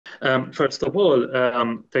First of all,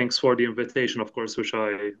 thanks for the invitation, of course, which I,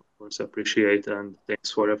 of course, appreciate, and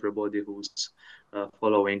thanks for everybody who's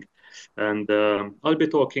following. And I'll be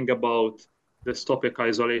talking about this topic,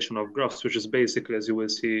 isolation of graphs, which is basically, as you will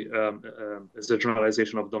see, is the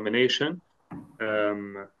generalization of domination.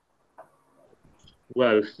 Um,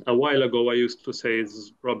 well, a while ago, I used to say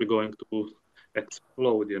it's probably going to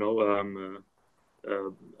explode, and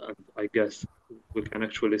I guess we can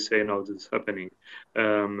actually say now this is happening.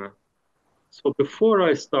 Um, So before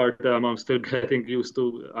I start, I'm still getting used to.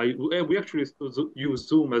 We actually used to use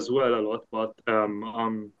Zoom as well a lot, but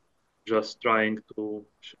I'm just trying to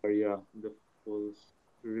share, yeah, the full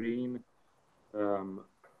screen. Um,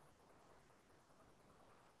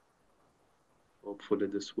 Hopefully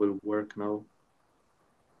this will work now.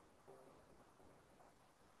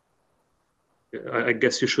 I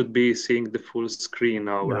guess you should be seeing the full screen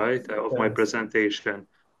now, Yeah. right, of my Yes. presentation.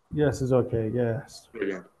 Yes, it's okay. Yes.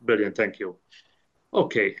 Brilliant, brilliant. Thank you.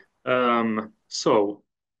 Okay. So.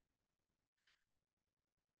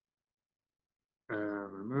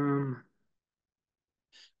 Um,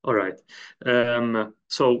 All right.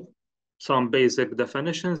 So some basic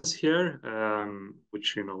definitions here,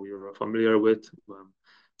 which you're familiar with.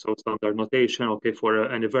 So standard notation. Okay, for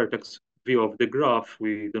any vertex view of the graph,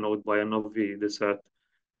 we denote by n of v the set.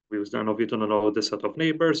 We use the n of v to denote the set of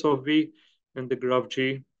neighbors of v in the graph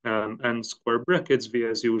G. And square brackets v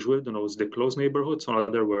as usual denotes the close neighborhood. So in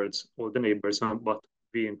other words, all the neighbors, but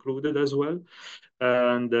v included as well.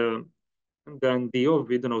 And then d of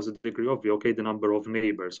v denotes the degree of v, okay, the number of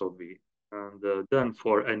neighbors of v. And then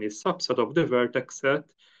for any subset of the vertex set,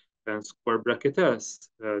 then square bracket S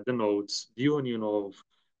denotes the union of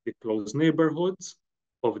the closed neighborhoods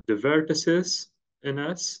of the vertices in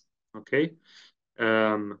S, okay?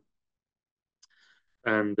 Um,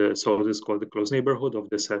 and so this is called the closed neighborhood of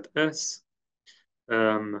the set S.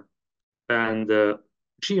 Um, and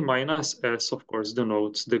G minus S, of course,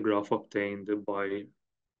 denotes the graph obtained by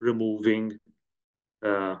removing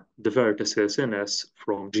the vertices in S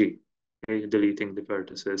from G, okay? Deleting the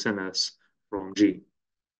vertices in S from G.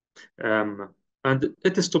 Um, and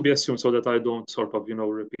it is to be assumed so that I don't sort of,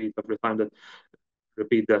 repeat every time that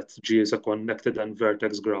repeat that G is a connected and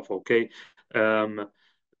vertex graph, okay? Um,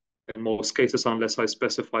 in most cases, unless I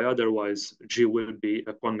specify otherwise, G will be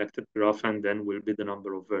a connected graph and then will be the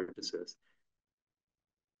number of vertices.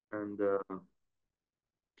 And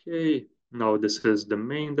okay, now this is the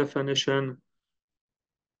main definition.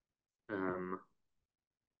 Um,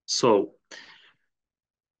 so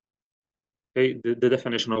okay, the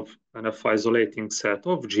definition of an F isolating set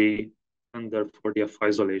of G and therefore the F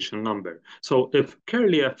isolation number. So if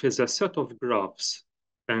curly F is a set of graphs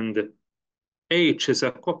and H is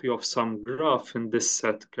a copy of some graph in this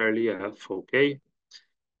set curly F, okay,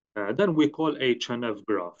 then we call H an F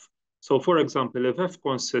graph. So for example, if F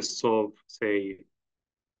consists of, say,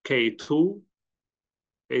 K2,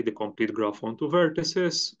 okay, the complete graph on two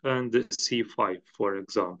vertices, and C5, for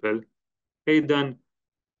example, okay, then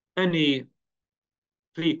any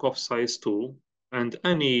clique of size 2 and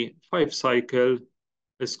any 5 cycle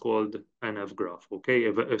is called an F graph, okay?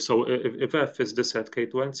 If F is the set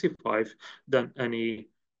K2 and C5, then any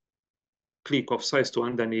clique of size 2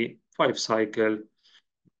 and any 5 cycle,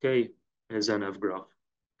 okay, is an F graph.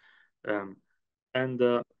 Um, and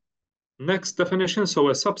next definition, so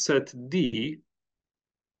a subset D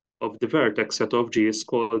of the vertex set of G is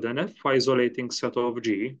called an F isolating set of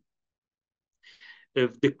G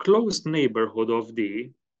if the closed neighborhood of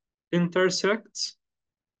D intersects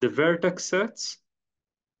the vertex sets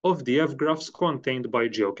of the F graphs contained by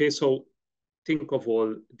G, okay? So think of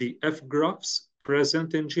all the F graphs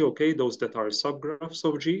present in G, okay? Those that are subgraphs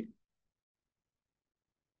of G.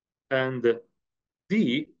 And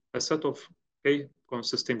D, a set of, okay,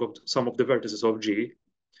 consisting of some of the vertices of G,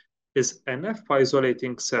 is an F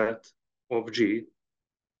isolating set of G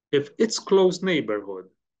if its closed neighborhood,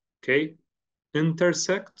 okay,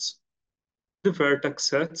 intersects the vertex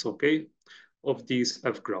sets, okay, of these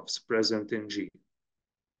F graphs present in G,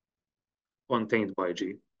 contained by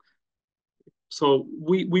G. So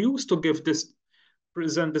we used to give this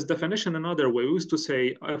present this definition another way. We used to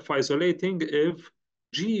say F isolating if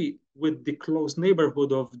G with the closed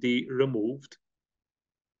neighborhood of the removed,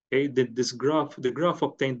 okay, the graph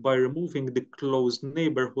obtained by removing the closed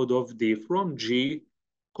neighborhood of D from G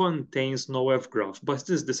contains no F graph, but this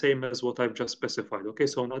is the same as what I've just specified, okay?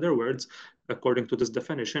 So in other words, according to this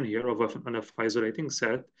definition here of an F isolating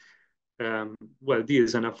set, well, D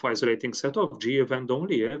is an F isolating set of G if and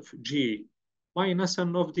only if G minus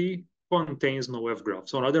n of D contains no F graph.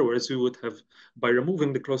 So in other words, you would have, by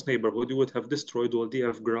removing the closed neighborhood, you would have destroyed all the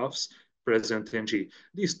F graphs present in G.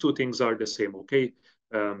 These two things are the same, okay?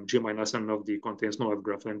 G minus n of D contains no F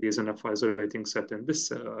graph, and D is an F isolating set in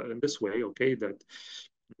this way, okay? That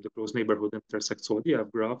the closed neighborhood intersects all the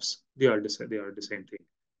F graphs. They are the same thing.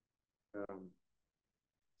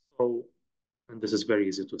 So, and this is very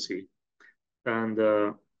easy to see, and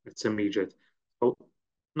it's immediate. So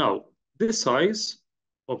now, the size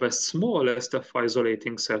of a smallest F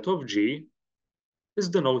isolating set of G is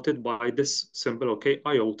denoted by this symbol, okay,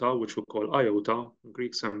 iota, which we call iota,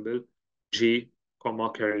 Greek symbol, G,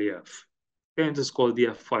 comma, curly F. And it's called the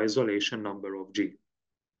F isolation number of G.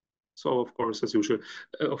 So of course, as usual,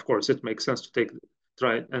 of course, it makes sense to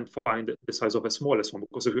try and find the size of a smallest one,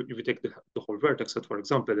 because if you take the whole vertex set, for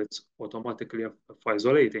example, it's automatically F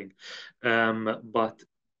isolating. But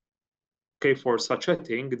okay, for such a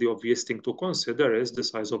thing, the obvious thing to consider is the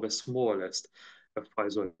size of a smallest F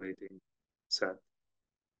isolating set.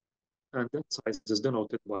 And that size is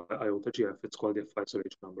denoted by iota GF. It's called the F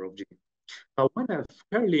isolation number of G. Now, when F,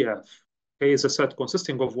 curly F, okay, is a set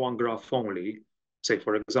consisting of one graph only, say,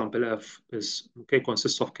 for example, F is, okay,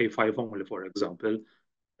 consists of K5 only, for example.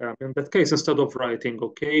 In that case, instead of writing,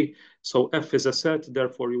 okay, so F is a set,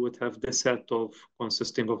 therefore you would have the set of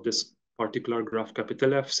consisting of this particular graph,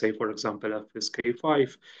 capital F, say, for example, F is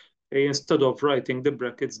K5. Okay, instead of writing the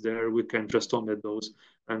brackets there, we can just omit those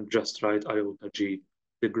and just write iota G,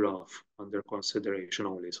 the graph under consideration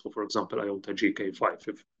only. So for example, iota G K5,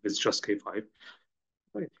 if it's just K5.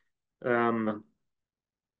 Right.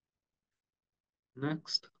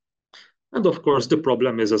 Next. And of course, the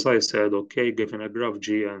problem is, as I said, okay, given a graph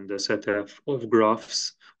G and a set F of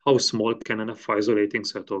graphs, how small can an F isolating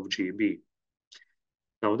set of G be?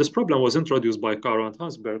 Now, this problem was introduced by Caro and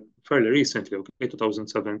Hansberg fairly recently, okay,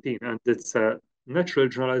 2017, and it's a natural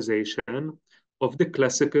generalization of the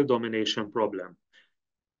classical domination problem.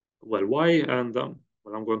 Well, why? And well,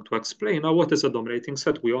 I'm going to explain. Now, what is a dominating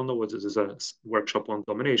set? We all know what this is, a workshop on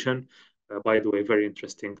domination. By the way, very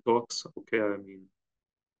interesting talks. Okay, I mean,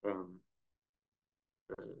 um,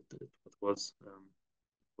 it was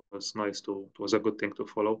nice it was a good thing to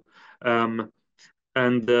follow.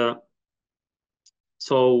 And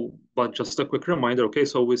so, but just a quick reminder, okay,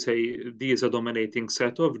 so we say D is a dominating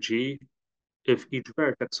set of G if each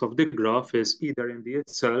vertex of the graph is either in D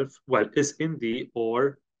itself, well, is in D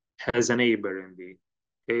or has a neighbor in D.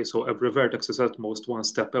 Okay, so every vertex is at most one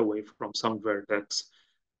step away from some vertex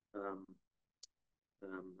um,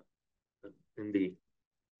 um, in D.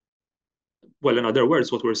 Well, in other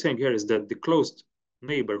words, what we're saying here is that the closed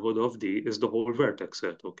neighborhood of D is the whole vertex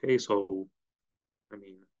set, okay? So, I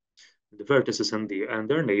mean, the vertices in D and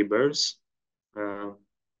their neighbors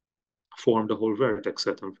form the whole vertex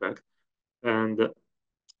set, in fact. And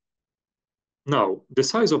now, the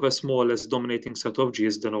size of a smallest dominating set of G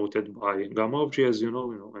is denoted by gamma of G, as you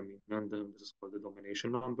know, I mean, and this is called the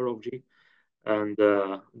domination number of G. And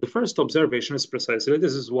the first observation is precisely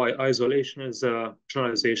this is why isolation is a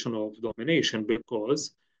generalization of domination,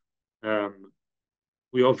 because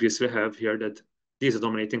we obviously have here that D is a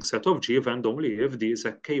dominating set of G, and only if D is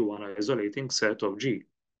a K1 isolating set of G.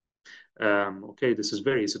 Okay, this is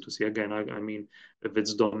very easy to see. Again, I mean, if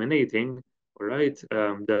it's dominating, all right,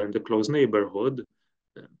 then the closed neighborhood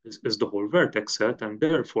is the whole vertex set, and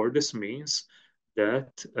therefore this means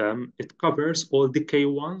that it covers all the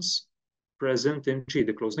K1s present in G,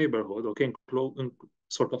 the closed neighborhood, okay,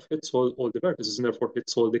 sort of hits all the vertices, and therefore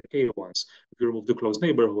hits all the K1s. If you remove the closed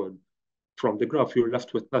neighborhood from the graph, you're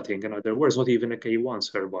left with nothing. In other words, not even a K1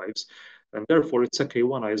 survives, and therefore it's a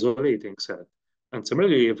K1 isolating set. And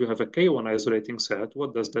similarly, if you have a K1 isolating set,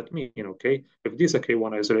 what does that mean? Okay, if this is a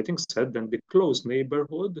K1 isolating set, then the closed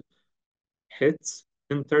neighborhood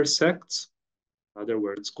intersects, in other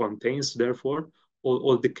words, contains, therefore,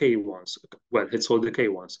 all the K1s. Well, hits all the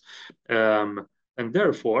K1s. And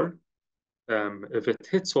therefore, if it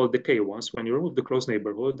hits all the K1s, when you remove the closed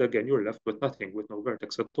neighborhood, again, you're left with nothing, with no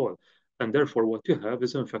vertex at all. And therefore, what you have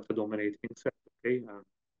is, in fact, a dominating set, okay?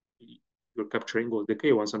 You're capturing all the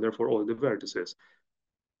K1s and therefore all the vertices.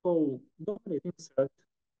 So dominating set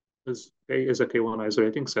is a K1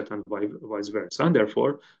 isolating set and vice versa. And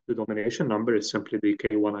therefore, the domination number is simply the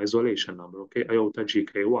K1 isolation number, okay? Iota G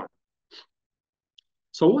K1.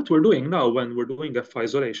 So what we're doing now when we're doing F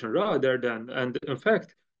isolation rather than, and in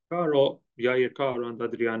fact, Yair Caro and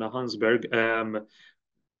Adriana Hansberg,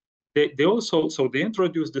 they also, so they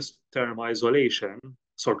introduced this term isolation,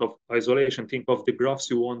 sort of isolation. Think of the graphs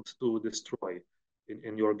you want to destroy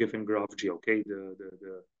in your given graph G, okay?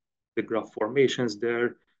 The graph formations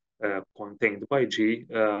there contained by G,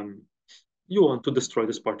 you want to destroy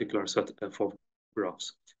this particular set F of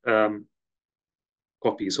graphs,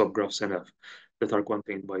 copies of graphs in F that are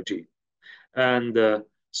contained by G. And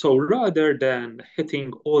so rather than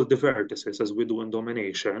hitting all the vertices as we do in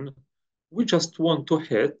domination, we just want to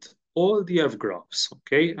hit all the F graphs,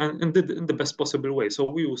 okay? And in the best possible way. So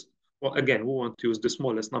we use, well, again, we want to use the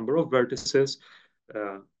smallest number of vertices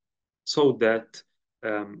uh, so that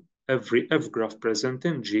every F graph present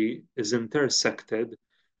in G is intersected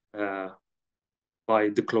uh, by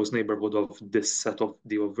the close neighborhood of this set of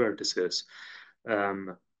D of vertices.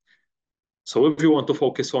 Um, so if you want to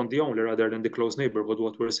focus on the only rather than the close neighborhood,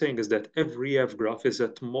 what we're saying is that every F graph is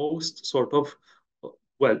at most sort of,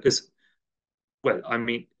 well, I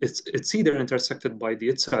mean, it's either intersected by D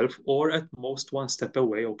itself or at most one step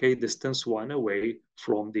away, okay, distance one away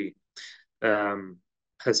from D. Um,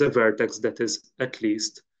 has a vertex that is at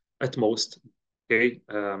least, at most, okay,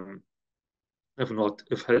 if not,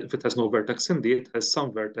 if it has no vertex in D, it has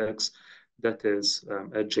some vertex that is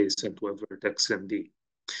adjacent to a vertex in D.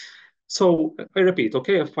 So I repeat,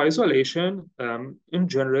 okay, F isolation in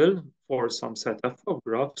general for some set of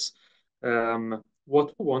graphs,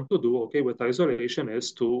 what we want to do, okay, with isolation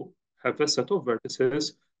is to have a set of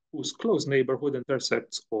vertices whose close neighborhood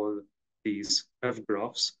intersects all these F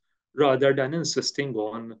graphs, rather than insisting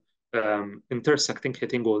on intersecting,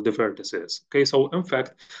 hitting all the vertices. Okay, so in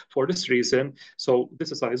fact, for this reason, so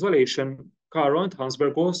this is isolation. Caro and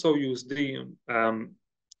Hansberg also use the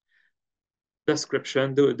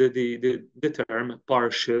description, the term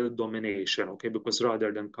partial domination, okay? Because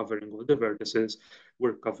rather than covering all the vertices,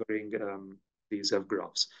 we're covering these F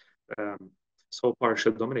graphs. Um, so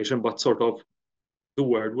partial domination, but sort of the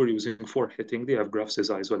word we're using for hitting the F graphs is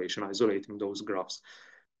isolation, isolating those graphs.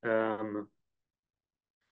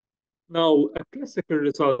 Now, a classical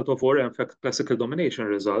result of, or in fact, classical domination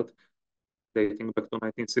result, dating back to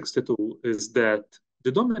 1962, is that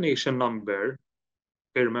the domination number,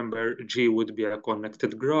 okay, remember, G would be a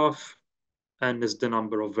connected graph, n is the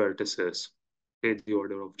number of vertices, okay, the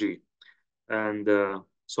order of G. And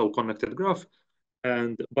so connected graph,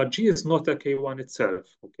 but G is not a K1 itself,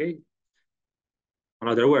 okay? In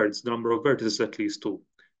other words, the number of vertices is at least two.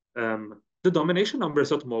 The domination number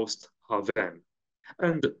is at most half n.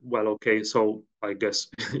 And well, okay, so I guess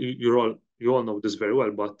you all know this very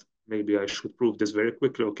well, but maybe I should prove this very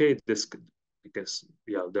quickly. Okay, this, I guess,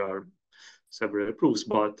 yeah, there are several proofs,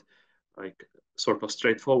 but like sort of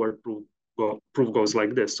straightforward proof goes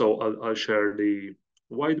like this. So I'll share the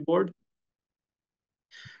whiteboard.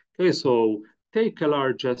 Okay, so take a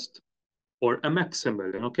largest or a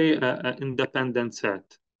maximal, okay, an independent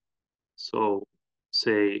set. So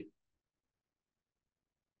say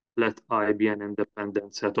let I be an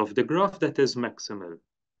independent set of the graph that is maximal.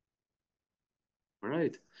 All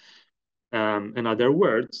right. In other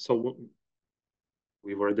words, so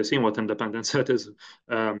we've already seen what independent set is.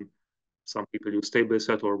 Some people use stable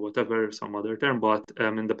set or whatever, some other term, but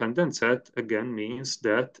independent set again means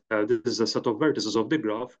that this is a set of vertices of the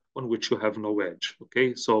graph on which you have no edge.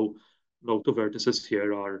 Okay, so no two vertices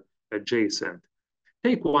here are adjacent.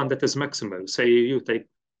 Take one that is maximal. Say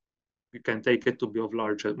you can take it to be of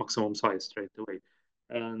large maximum size straight away,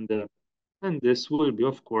 and this will be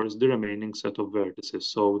of course the remaining set of vertices.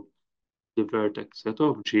 So the vertex set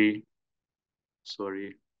of G,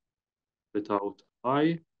 sorry, without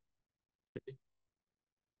I. Okay.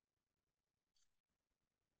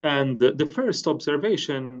 And the first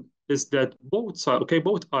observation is that both sides, okay,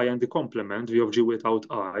 both I and the complement V of G without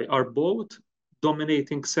I are both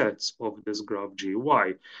dominating sets of this graph G.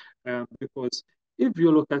 Why? Because if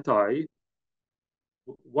you look at I,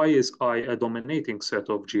 why is I a dominating set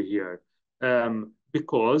of G here?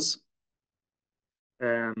 Because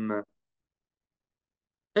um,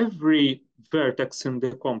 every vertex in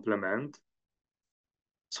the complement,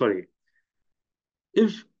 sorry,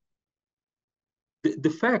 if the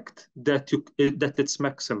fact that that it's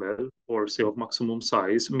maximal or say of maximum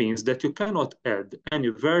size means that you cannot add any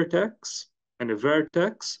vertex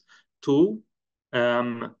to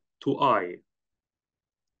I,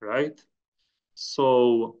 right?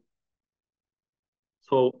 So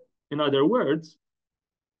in other words,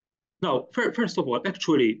 now first of all,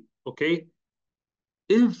 actually, okay,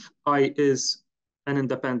 if I is an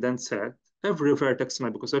independent set, every vertex in I,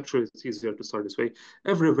 because actually it's easier to start this way,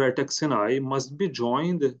 every vertex in I must be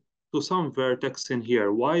joined to some vertex in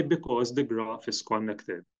here. Why? Because the graph is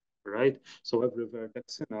connected, right? So every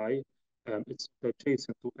vertex in I, it's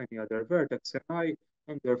adjacent to any other vertex in I,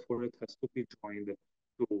 and therefore it has to be joined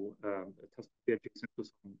to, it has to be adjacent to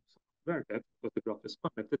some vertex because the graph is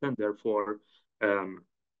connected, and therefore um,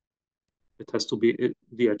 it has to be,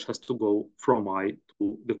 the edge has to go from I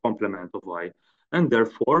to the complement of I. And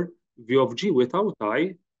therefore, V of G without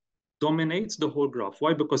I dominates the whole graph.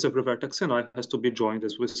 Why? Because every vertex in I has to be joined,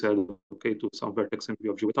 as we said, okay, to some vertex in V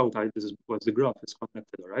of G without I. This is because the graph is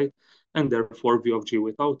connected, all right? And therefore, V of G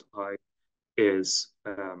without I is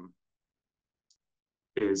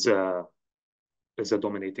is a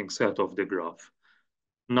dominating set of the graph.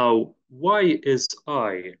 Now, why is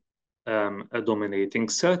I a dominating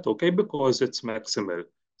set? Okay, because it's maximal.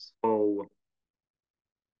 So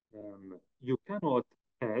you cannot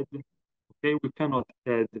add, okay, we cannot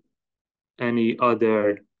add any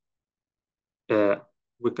other, uh,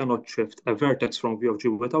 we cannot shift a vertex from V of G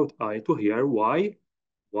without I to here. Why?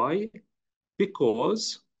 Why?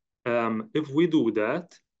 Because if we do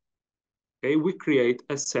that, okay, we create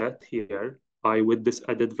a set here, I with this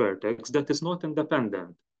added vertex that is not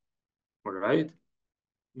independent, all right?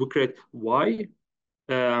 We create why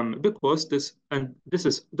because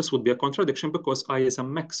this would be a contradiction because I is a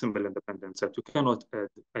maximal independent set. You cannot add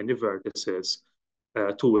any vertices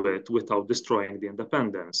to it without destroying the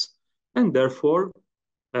independence. And therefore,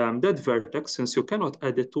 that vertex, since you cannot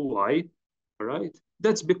add it to Y, all right,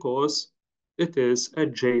 that's because it is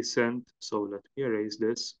adjacent. So let me erase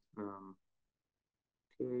this.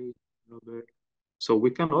 Okay, so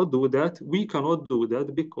we cannot do that. We cannot do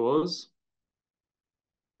that because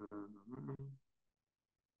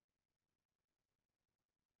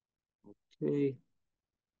okay.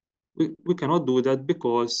 We cannot do that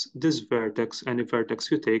because this vertex, any vertex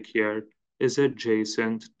you take here, is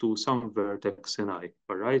adjacent to some vertex in I,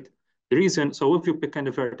 all right? The reason, so if you pick any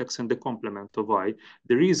vertex in the complement of I,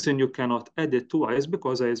 the reason you cannot add it to I is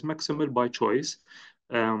because I is maximal by choice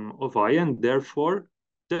of I, and therefore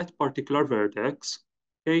that particular vertex,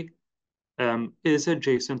 okay, is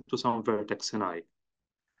adjacent to some vertex in I.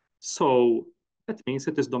 So that means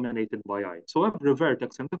it is dominated by I. So every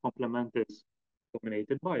vertex in the complement is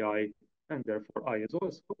dominated by I, and therefore I is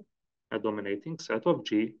also a dominating set of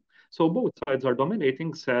G. So both sides are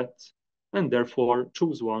dominating sets, and therefore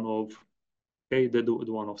choose one of, okay, the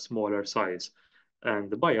one of smaller size.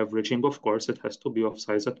 And by averaging, of course, it has to be of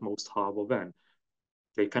size at most half of n.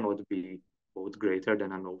 They cannot be both greater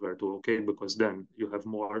than n over 2, okay, because then you have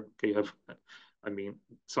more, okay, you have, I mean,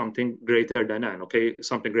 something greater than n, okay,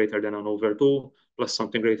 something greater than n over 2 plus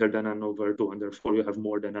something greater than n over 2, and therefore you have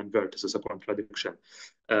more than n vertices, a contradiction.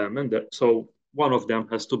 So one of them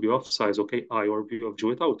has to be of size, okay, I or V of G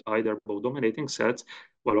without I, they're both dominating sets.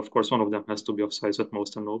 Well, of course, one of them has to be of size at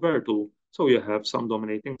most n over 2, so you have some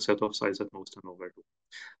dominating set of size at most n over 2.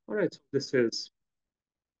 All right, so this is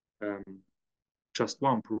um, just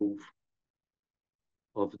one proof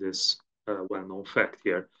of this well-known fact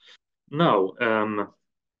here. Now,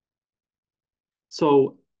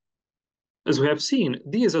 so as we have seen,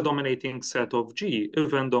 D is a dominating set of G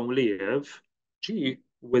if and only if G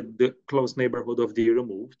with the close neighborhood of D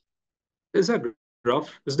removed is a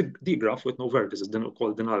graph, is the D graph with no vertices, then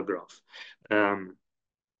called the null graph.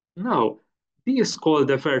 Now, D is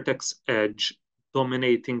called a vertex edge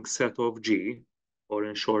dominating set of G, or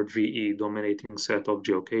in short, VE dominating set of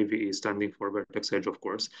G, okay, VE standing for vertex edge, of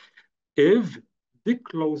course, if the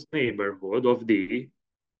closed neighborhood of D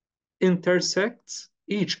intersects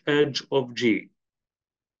each edge of G.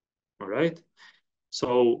 All right.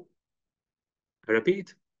 So I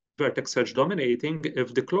repeat, vertex edge dominating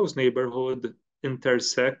if the closed neighborhood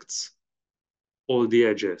intersects all the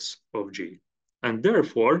edges of G. And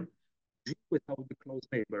therefore, G without the closed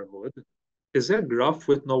neighborhood is a graph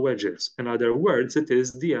with no edges. In other words, it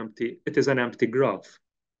is an empty graph.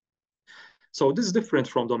 So this is different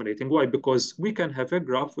from dominating. Why? Because we can have a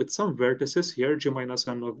graph with some vertices here, G minus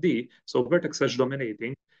n of D. So vertex edge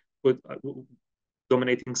dominating with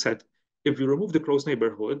dominating set. If you remove the closed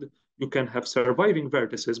neighborhood, you can have surviving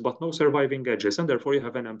vertices, but no surviving edges, and therefore you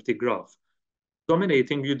have an empty graph.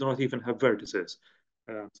 Dominating, you do not even have vertices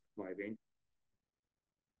surviving.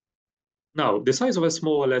 Now, the size of a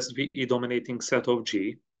smallest VE dominating set of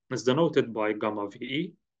G is denoted by gamma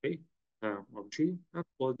VE, okay, of G, and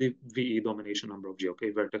called the VE domination number of G,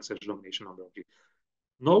 okay, vertex edge domination number of G.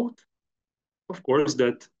 Note, of course,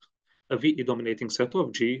 that a VE dominating set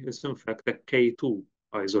of G is in fact a K2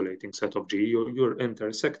 isolating set of G. You're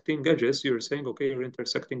intersecting edges. You're saying, okay, you're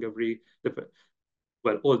intersecting all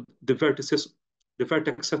the vertices, the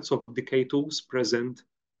vertex sets of the K2s present,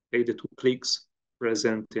 okay, the two cliques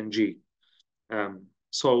present in G.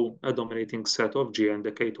 So a dominating set of G and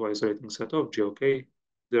the K2 isolating set of G, okay,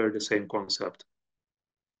 they're the same concept.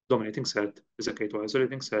 Dominating set is a K2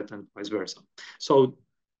 isolating set and vice versa. So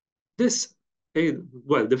this,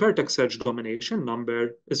 well, the vertex edge domination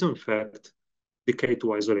number is in fact the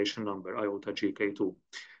K2 isolation number, iota G K2.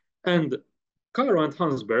 And Caro and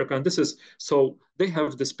Hansberg, and this is so they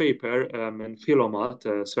have this paper in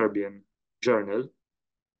Philomat, Serbian journal,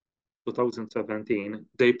 2017.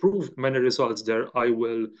 They proved many results there. I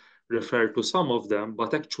will refer to some of them,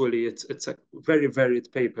 but actually it's a very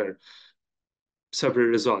varied paper. Several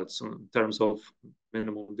results in terms of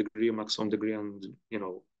minimum degree, maximum degree, and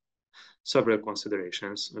several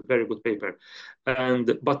considerations. A very good paper,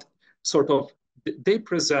 and but sort of they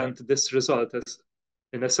present this result as,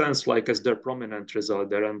 in a sense, like as their prominent result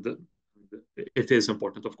there, and it is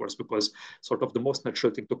important, of course, because sort of the most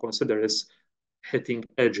natural thing to consider is hitting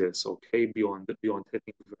edges, okay, beyond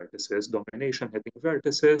hitting vertices, domination, hitting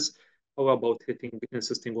vertices. How about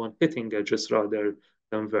insisting on hitting edges rather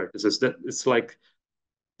than vertices? That it's like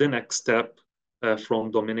the next step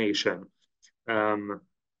from domination. Um,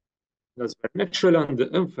 that's very natural, and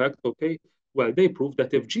in fact, okay, well, they proved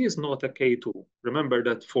that if G is not a K2, remember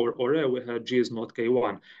that for Ore we had G is not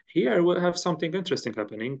K1. Here we have something interesting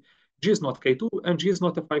happening. G is not K2 and G is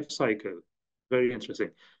not a 5 cycle. Very interesting.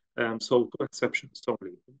 So two exceptions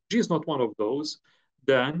only. G is not one of those,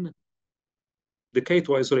 then the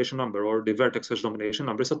K2 isolation number or the vertex edge domination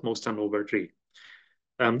number is at most 10 over 3.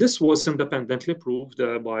 This was independently proved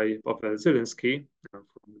by Pavel Zielinski from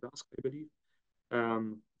Gdansk, I believe.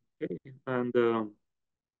 Okay. And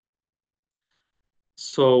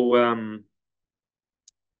so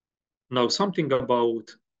now something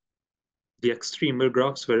about the extremal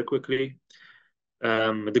graphs very quickly.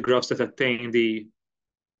 The graphs that attain the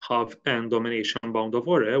half n domination bound of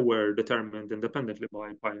Ore were determined independently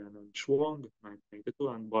by Payan and Schwong, 1982,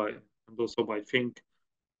 and also by Fink,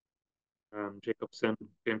 Jacobson,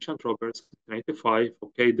 Finch, and Roberts, 1985.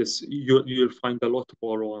 Okay, this you'll find a lot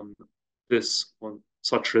more on this, on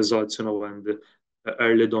such results, and the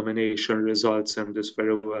early domination results in this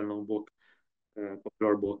very well-known book,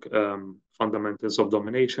 popular book, Fundamentals of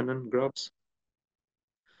Domination and Graphs.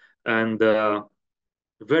 And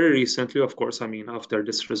very recently, of course, I mean, after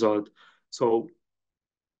this result, so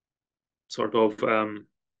sort of,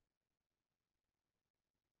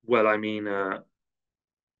 well, I mean,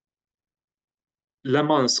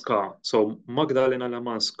 Lemanska, so Magdalena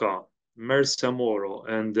Lemanska, Merce Moro,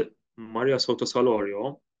 and Maria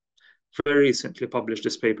Sotosalorio very recently published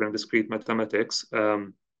this paper in Discrete Mathematics,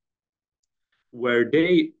 where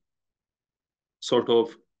they sort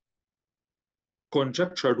of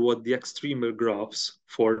conjectured what the extremal graphs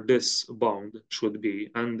for this bound should be,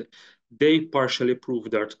 and they partially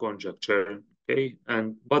proved that conjecture. Okay,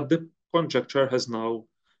 but the conjecture has now,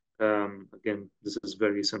 again, this is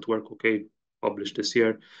very recent work. Okay, published this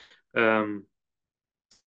year.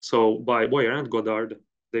 So by Boyer and Goddard,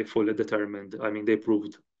 they fully determined. I mean, they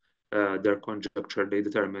proved their conjecture. They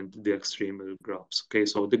determined the extremal graphs. Okay,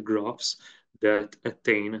 so the graphs that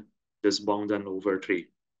attain this bound n over 3.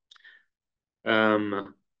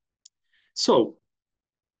 So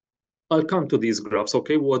I'll come to these graphs,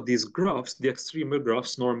 okay? What these graphs, the extremal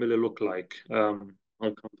graphs, normally look like. I'll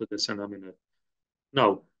come to this in a minute.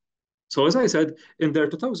 Now, so as I said, in their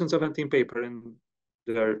 2017 paper, in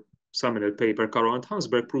their seminal paper, Caro and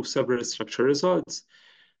Hansberg proved several structure results,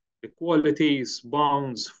 equalities,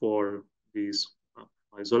 bounds for these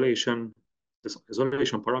this isolation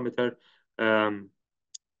parameter,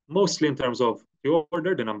 mostly in terms of the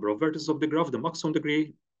order, the number of vertices of the graph, the maximum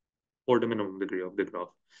degree, or the minimum degree of the graph.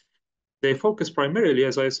 They focus primarily,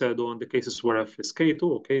 as I said, on the cases where f is K2,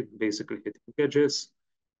 okay, basically hitting edges,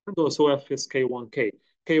 and also f is K1K.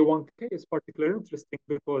 K1K is particularly interesting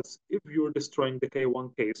because if you're destroying the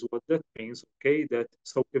K1Ks, what that means, okay, that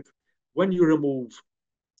so if when you remove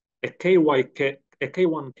a KYK, a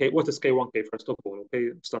K1K, what is K1K first of all?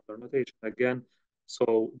 Okay, standard notation again.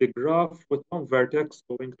 So the graph with one vertex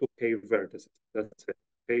going to K vertices. That's it.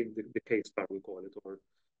 Okay, the K star we call it, or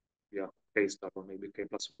yeah, K star or maybe K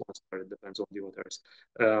plus one star. It depends on the authors.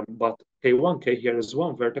 But K1K here is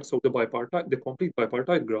one vertex, so the complete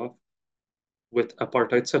bipartite graph with a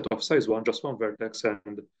partite set of size 1, just one vertex,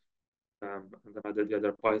 and then the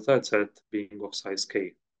other partite set being of size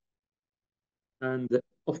K. And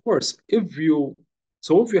of course, if you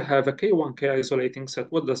have a K1K isolating set,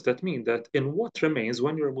 what does that mean? That in what remains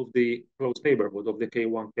when you remove the closed neighborhood of the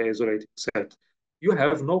K1K isolating set, you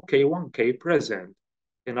have no K1K present.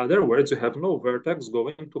 In other words, you have no vertex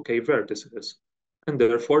going to K vertices. And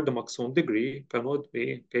therefore, the maximum degree cannot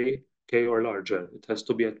be K or larger. It has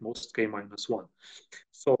to be at most K minus 1.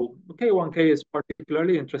 So K1K is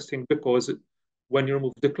particularly interesting because when you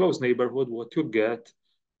remove the closed neighborhood, what you get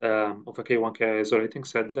of a K1K isolating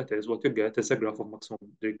set, that is, what you get is a graph of maximum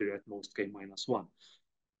degree at most K minus 1.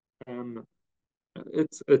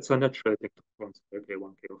 It's a natural thing to consider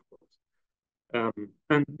K1K, of course.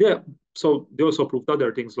 And yeah, so they also proved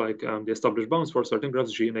other things like the established bounds for certain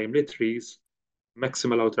graphs G, namely trees,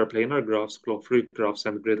 maximal outer planar graphs, clock-free graphs,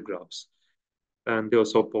 and grid graphs. And they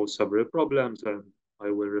also pose several problems, and I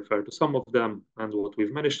will refer to some of them and what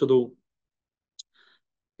we've managed to do.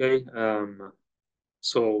 Okay,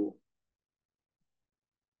 so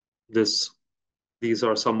these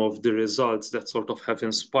are some of the results that sort of have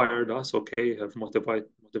inspired us, okay, have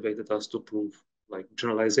motivated us to prove like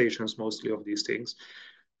generalizations mostly of these things.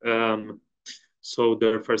 So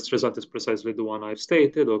the first result is precisely the one I've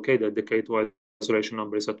stated, okay, that the K2 isolation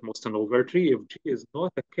number is at most an over 3 if G is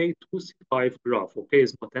not a K2C5 graph, okay,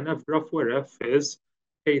 it's not an F graph where F is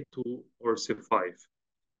K2 or C5.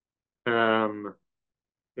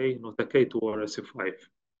 Okay, not a K2 or a C5.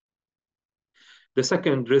 The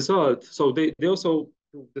second result, so they also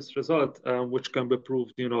proved this result, which can be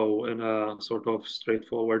proved, in a sort of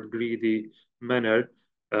straightforward, greedy manner,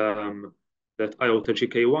 that iota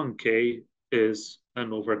gk1k is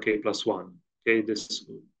n over k plus 1. Okay,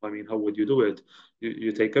 I mean, how would you do it?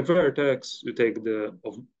 You take a vertex, you take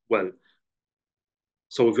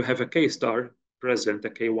so if you have a k star present, a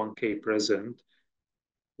k1k present,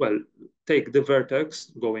 well, take the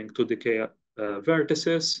vertex going to the k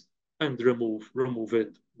vertices and remove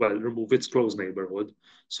its close neighborhood.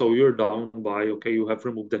 So you're down by, okay, you have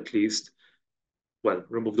removed at least,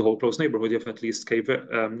 remove the whole close neighborhood, you have at least k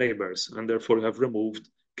neighbors, and therefore you have removed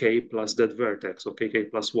k plus that vertex, okay, k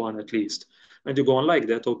plus 1 at least. And you go on like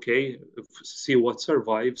that, okay, see what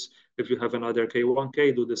survives. If you have another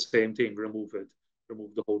k1k, do the same thing, remove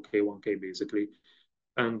the whole k1k basically.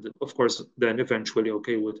 And of course, then eventually,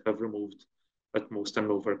 okay, would have removed at most an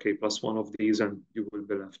over k plus 1 of these, and you will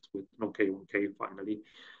be left with no k1k finally.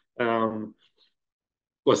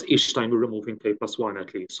 Because each time you're removing k plus 1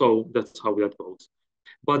 at least. So that's how that goes.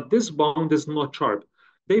 But this bound is not sharp.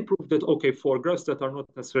 They proved that, okay, for graphs that are not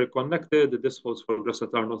necessarily connected, this holds for graphs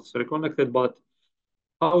that are not necessarily connected, but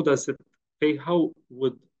how does it, okay,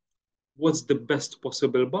 what's the best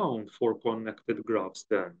possible bound for connected graphs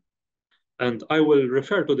then? And I will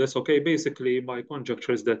refer to this, okay, basically my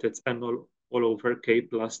conjecture is that it's n all over k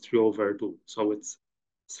plus 3 over 2. So it's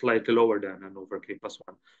slightly lower than n over k plus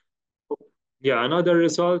 1. Yeah, another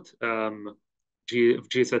result, if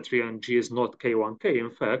G is at 3 and G is not k1k,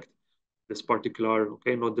 in fact, this particular,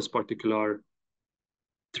 okay, not this particular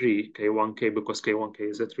 3, k1k, because k1k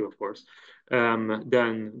is a 3, of course,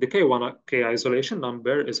 then the k1k isolation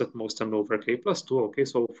number is at most n over k plus 2. Okay,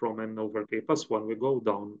 so from n over k plus 1, we go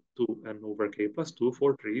down to n over k plus 2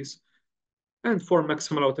 for trees. And for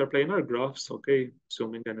maximal outer planar graphs, okay,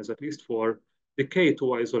 assuming n is at least 4, the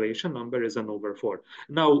k2 isolation number is n over 4.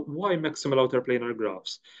 Now, why maximal outer planar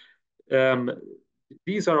graphs?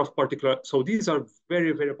 These are of particular, so these are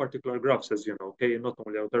very, very particular graphs, as you know, okay, not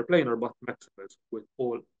only outer planar, but maximals with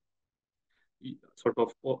all sort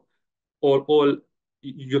of all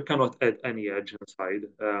you cannot add any edge inside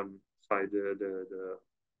the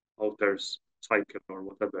outer cycle or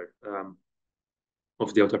whatever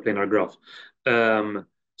of the outer planar graph.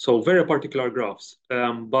 So very particular graphs,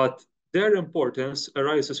 but their importance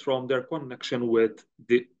arises from their connection with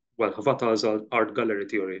the Havatal's art gallery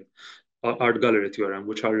theorem,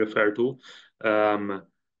 which I refer to,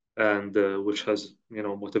 and which has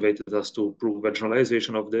motivated us to prove a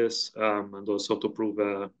generalization of this, and also to prove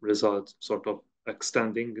a result sort of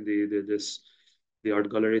extending the art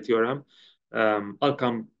gallery theorem. I'll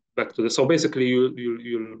come back to this. So basically,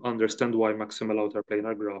 you'll understand why maximal outer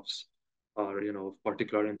planar graphs are of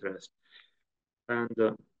particular interest.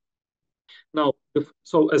 And now,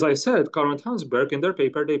 so as I said, Carl and Hansberg, in their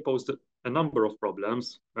paper, they posed a number of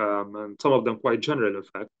problems, and some of them quite general, in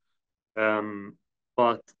fact.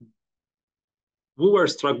 But we were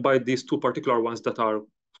struck by these two particular ones that are, of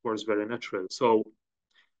course, very natural. So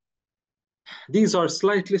these are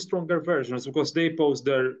slightly stronger versions because they pose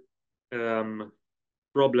their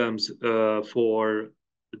problems for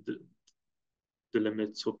the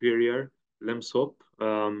limit superior, lim-sup,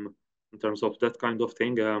 in terms of that kind of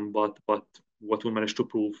thing. But what we managed to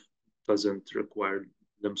prove doesn't require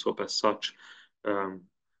lim-sup as such.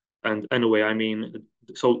 And anyway, I mean,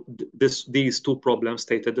 so these two problems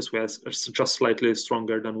stated this way are just slightly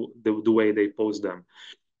stronger than the way they pose them.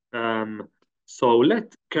 So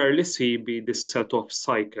let curly C be this set of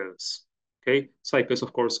cycles. Okay, cycles,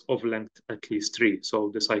 of course, of length at least 3. So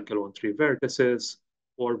the cycle on 3 vertices,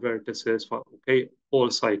 4 vertices, okay, all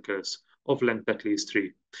cycles of length at least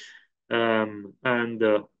 3. And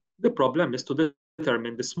the problem is to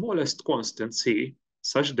determine the smallest constant C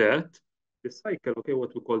such that the cycle, okay,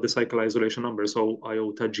 what we call the cycle isolation number, so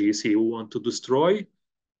iota GC, we want to destroy,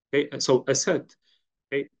 okay, so a set,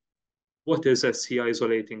 okay, What is a C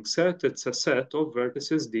isolating set? It's a set of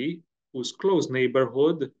vertices D whose close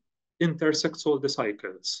neighborhood intersects all the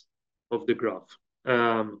cycles of the graph.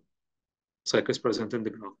 Cycles present in the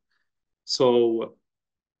graph. So,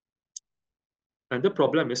 and the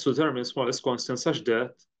problem is to determine smallest constant such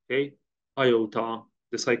that, okay, iota,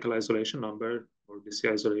 the cycle isolation number, or the C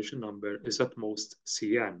isolation number, is at most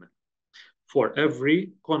Cn for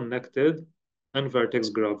every connected and vertex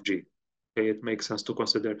graph G. Okay, it makes sense to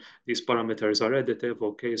consider these parameters are additive.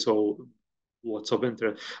 Okay, so what's of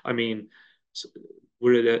interest? I mean,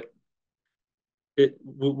 we really we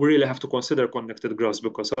really have to consider connected graphs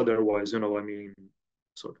because otherwise, I mean,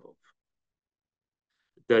 sort of.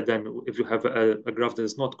 Then if you have a graph that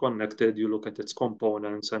is not connected, you look at its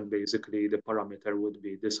components, and basically the parameter would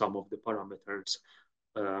be the sum of the parameters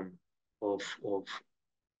um, of of,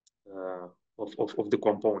 uh, of the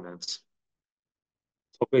components.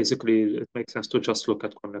 So basically, it makes sense to just look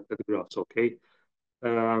at connected graphs, okay?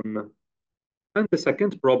 And the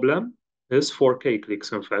second problem is for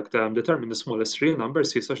k-cliques, in fact. Determine the smallest real number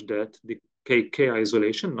C such that the k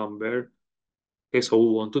isolation number, okay, so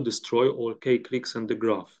we want to destroy all k-cliques in the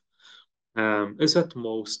graph, is at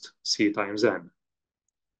most C times n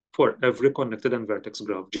for every connected and vertex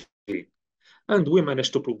graph G. And we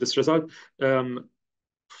managed to prove this result.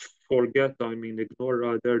 Ignore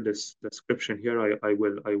rather this description here. I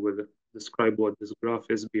will describe what this graph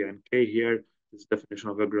is, BNK here, this definition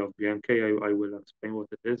of a graph BNK. I will explain what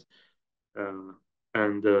it is.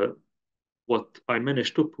 And what I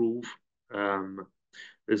managed to prove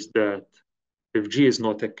is that if G is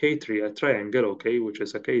not a K3, a triangle, okay, which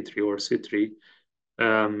is a K3 or C3,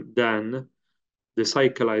 then the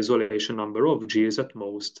cycle isolation number of G is at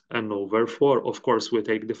most n over 4. Of course, we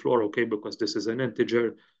take the floor, okay, because this is an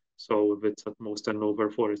integer. So if it's at most n over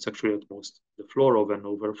 4, it's actually at most the floor of n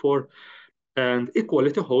over 4. And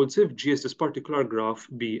equality holds if G is this particular graph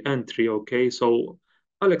Bn3, okay? So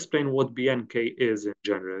I'll explain what Bnk is in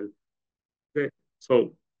general. Okay,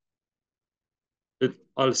 so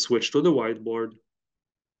I'll switch to the whiteboard.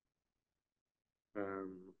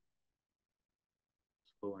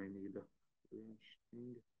 So I need a thing.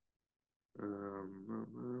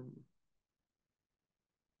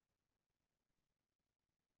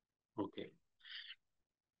 Okay.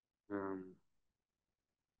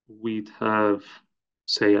 We'd have,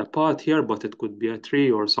 say, a path here, but it could be a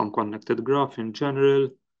tree or some connected graph in general.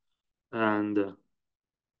 And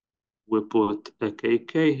we put a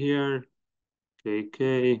KK here,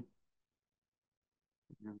 KK,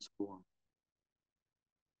 and so on.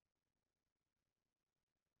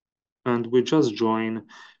 And we just join.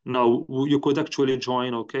 Now, you could actually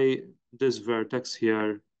join, okay, this vertex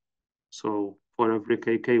here. So for every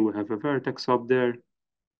KK, we have a vertex up there.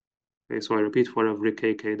 Okay, so I repeat, for every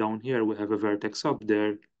KK down here, we have a vertex up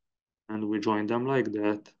there, and we join them like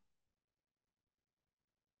that.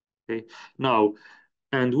 Okay, now,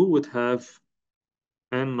 and we would have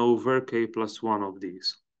n over k plus 1 of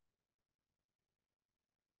these.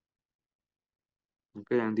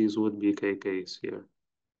 Okay, and these would be KKs here.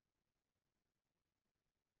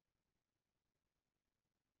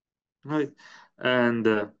 Right, and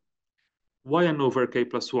yn over k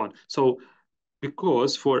plus 1. So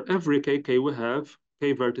because for every kk we have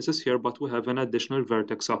k vertices here, but we have an additional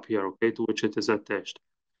vertex up here, okay, to which it is attached.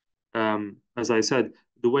 As I said,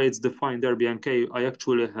 the way it's defined there, BNK, I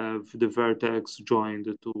actually have the vertex joined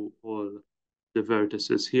to all the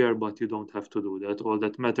vertices here, but you don't have to do that. All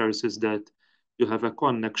that matters is that you have a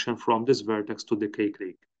connection from this vertex to the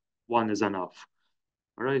k-clique. One is enough,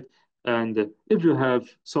 all right? And if you have,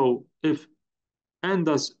 so if n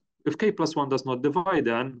does, if k plus 1 does not divide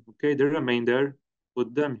n, okay, the remainder,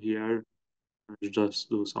 put them here, and just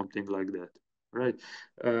do something like that, right?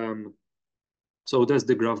 So that's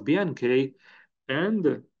the graph BNK.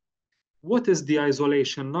 And what is the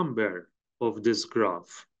isolation number of this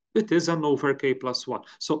graph? It is n over k plus 1.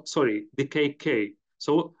 So, sorry, the kk.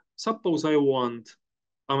 So suppose I'm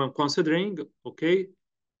considering, okay,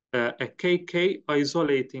 a kk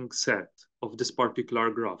isolating set of this particular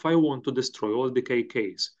graph. I want to destroy all the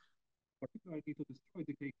kk's. Particularly, I need to destroy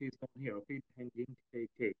the kk's down here, okay, hanging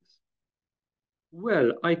kk's.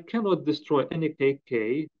 Well, I cannot destroy any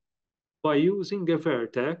kk by using a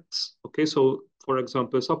vertex. Okay, so for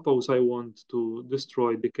example, suppose I want to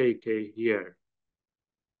destroy the kk here.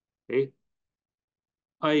 Okay,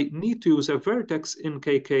 I need to use a vertex in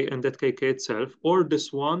kk and that kk itself, or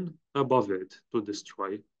this one above it to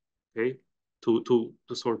destroy. Okay, to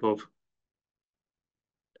sort of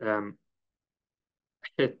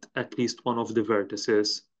hit at least one of the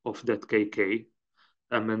vertices of that kk,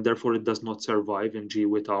 and therefore it does not survive in G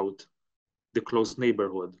without the close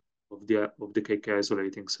neighborhood of the KK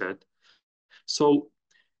isolating set. So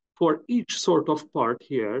for each sort of part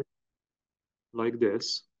here, like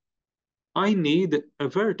this, I need a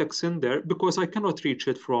vertex in there because I cannot reach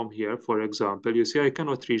it from here. For example, you see, I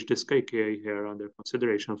cannot reach this KK here under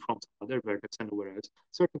consideration from some other vertex anywhere else,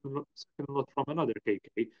 certainly not from another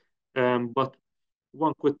KK. But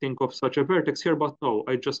one could think of such a vertex here, but no,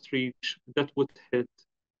 I just reach that would hit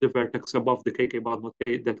the vertex above the KK, but not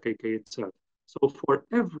that KK itself. So for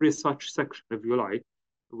every such section, if you like,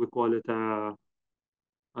 we call it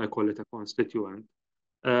I call it a constituent.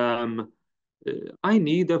 Um, I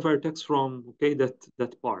need a vertex from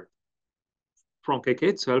that part from KK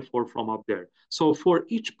itself or from up there. So for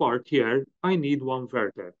each part here, I need one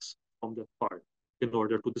vertex from that part in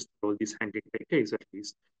order to destroy these hanging KKs at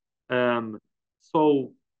least. Um,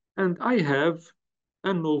 so, and I have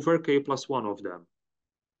n over k plus 1 of them.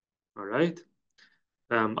 All right.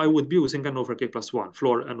 I would be using n over k plus 1,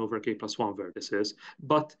 floor n over k plus 1 vertices.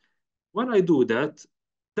 But when I do that,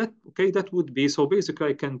 that would be, so basically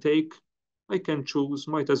I can choose,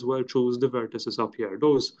 might as well choose the vertices up here.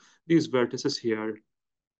 These vertices here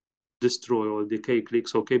destroy all the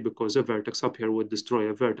k-cliques, okay, because a vertex up here would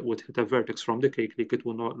destroy would hit a vertex from the k-clique. It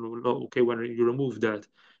will not, okay, when you remove that,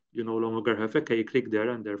 you no longer have a k-clique there,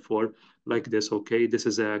 and therefore, like this, okay, this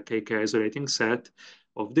is a kk isolating set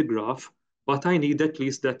of the graph, but I need at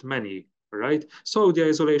least that many, right? So the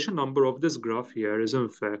isolation number of this graph here is in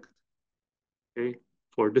fact, okay,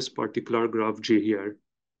 for this particular graph G here,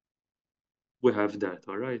 we have that,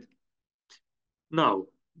 all right? Now,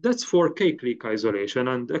 that's for k-clique isolation,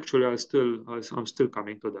 and actually I'm still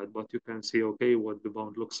coming to that, but you can see, okay, what the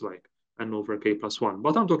bound looks like, n over k plus 1.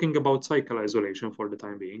 But I'm talking about cycle isolation for the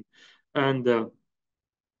time being. And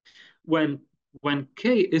when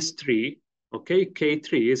k is 3, okay,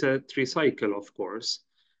 k3 is a 3 cycle, of course.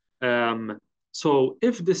 So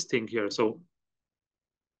if this thing here, so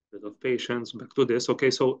bit of patience, back to this.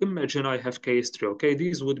 Okay, so imagine I have K is 3. Okay,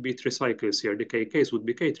 these would be 3 cycles here. The KKs would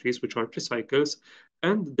be K3s, which are 3 cycles.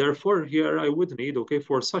 And therefore, here I would need, okay,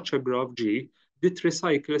 for such a graph G, the 3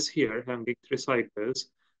 cycles here, hanging 3 cycles.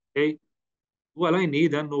 Okay, well, I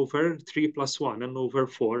need n over 3 plus 1, n over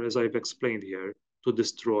 4, as I've explained here, to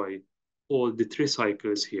destroy all the 3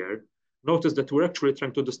 cycles here. Notice that we're actually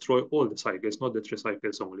trying to destroy all the cycles, not the 3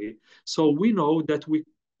 cycles only. So we know that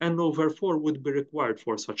n over 4 would be required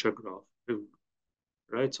for such a graph,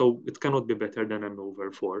 right? So it cannot be better than n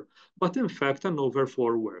over 4. But in fact, n over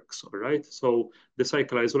 4 works, all right? So the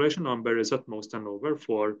cycle isolation number is at most n over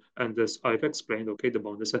 4. And as I've explained, okay, the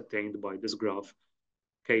bound is attained by this graph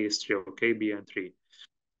K is 3, okay, B and 3.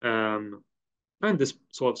 And this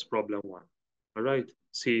solves problem 1, all right?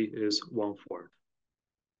 C is 1/4.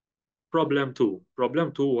 Problem 2.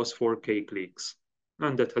 Problem 2 was for k-cliques,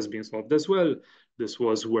 and that has been solved as well. This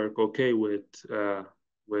was work, okay, with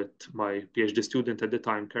my PhD student at the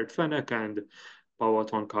time, Kurt Fenech, and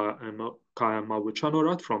Pawaton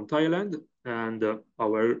Kayamawichanurath from Thailand. And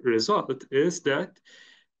our result is that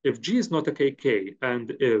if G is not a KK,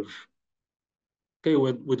 and if K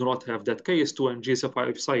we do not have that K is 2 and G is a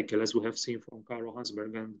 5 cycle, as we have seen from Karo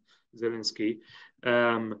Hansberg and Zelinsky,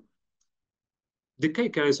 the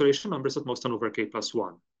KK isolation number is at most n over K plus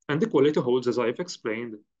 1. And the equality holds, as I've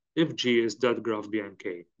explained, if G is that graph B and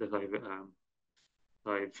K that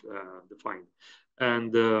I've defined.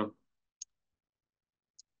 And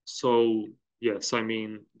so, yes, I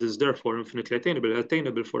mean, this is therefore infinitely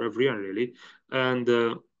attainable for every n, really. And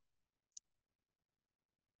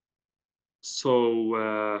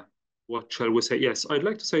what shall we say? Yes, I'd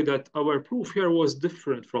like to say that our proof here was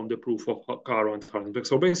different from the proof of Caro and Hansberg.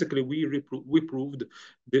 So basically, we proved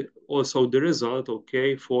also the result,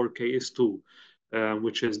 okay, for K is 2,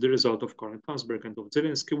 which is the result of Caro and Hansberg and of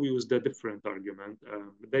Zelinsky. We used a different argument.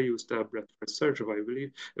 They used a breadth first search, if I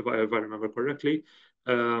believe, if I remember correctly.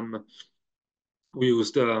 We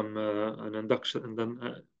used an induction and then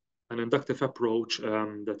an inductive approach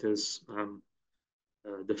that is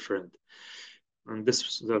different. And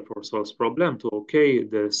this therefore solves problem 2. Okay,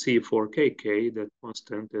 the C for KK, that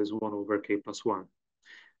constant is 1 over K plus 1.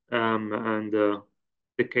 And the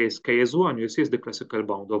case K is 1, you see, is the classical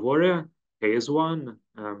bound of Ore. K is 1.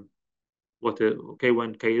 Okay,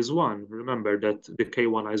 when K is 1, remember that the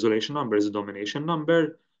K1 isolation number is a domination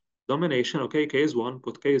number. Domination, okay, K is 1,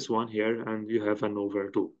 put K is 1 here, and you have n over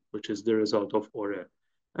 2, which is the result of Ore.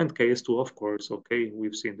 And K is 2, of course, okay,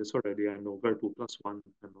 we've seen this already, n over 2 plus 1,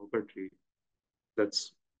 n over 3.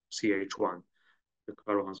 That's CH1, the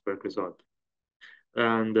Karo-Hansberg result.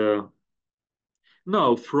 And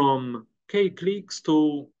now from k-cliques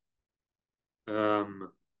to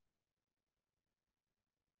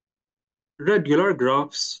regular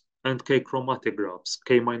graphs and K chromatic graphs,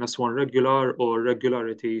 K minus 1 regular or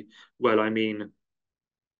regularity, well, I mean,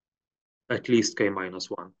 at least K minus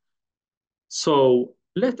 1. So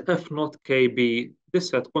let F naught K be this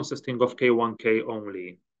set consisting of K1K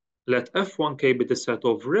only. Let F1K be the set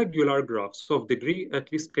of regular graphs of degree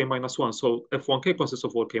at least K minus 1. So F1K consists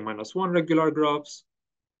of all K minus 1 regular graphs,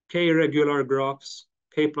 K regular graphs,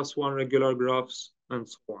 K plus 1 regular graphs, and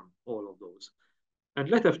so on, all of those. And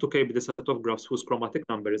let F2K be the set of graphs whose chromatic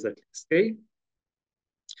number is at least K.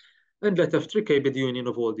 And let F3K be the union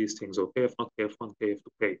of all these things, okay? F not K, F1K,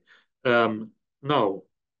 F2K. Now,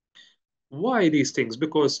 why these things?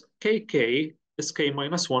 Because KK is K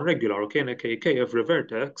minus 1 regular, okay? And a KK, every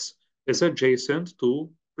vertex, is adjacent to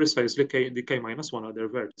precisely the K minus 1 other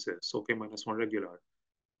vertices, so K minus 1 regular.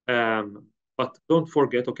 But don't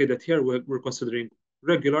forget, okay, that here we're considering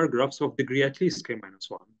regular graphs of degree at least K minus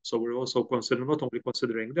 1. So we're also considering, not only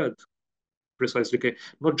considering that precisely K,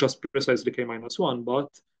 not just precisely K minus 1, but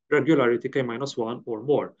regularity K minus 1 or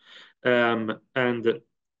more. And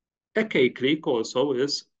a K-clique also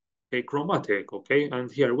is K chromatic, okay? And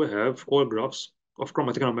here we have all graphs of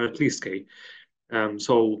chromatic number at least K.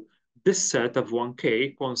 So this set of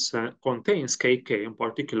 1K contains KK in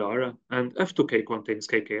particular, and F2K contains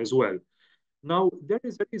KK as well. Now, there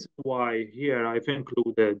is a reason why here I've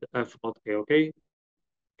included F not K, okay?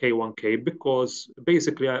 K1K, because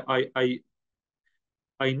basically I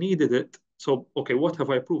needed it. So, okay, what have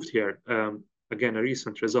I proved here? Again, a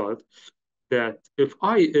recent result that if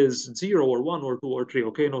I is 0 or 1 or 2 or 3,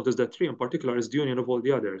 okay, notice that 3 in particular is the union of all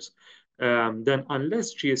the others. Then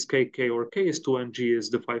unless G is KK or K is 2 and G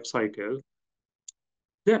is the 5 cycle,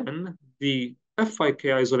 then the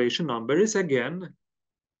F5K isolation number is again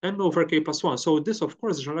n over K plus 1. So this, of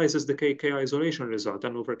course, generalizes the KK isolation result,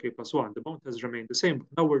 n over K plus 1. The bound has remained the same.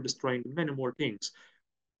 Now we're destroying many more things.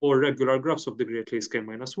 All regular graphs of degree at least K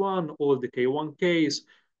minus 1, all the K1Ks,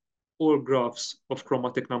 all graphs of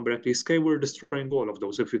chromatic number at least K, we're destroying all of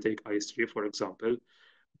those if you take I is 3, for example.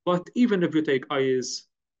 But even if you take I is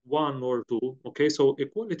 1 or 2, okay, so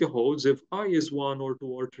equality holds if I is 1 or 2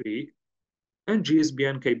 or 3, and G is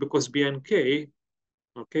BNK, because BNK,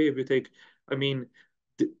 okay, if you take, I mean,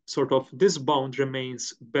 sort of this bound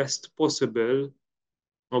remains best possible,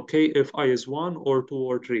 okay, if I is 1 or 2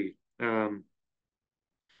 or 3.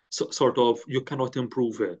 So sort of, you cannot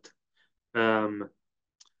improve it.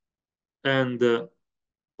 And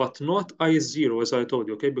but not I is 0, as I told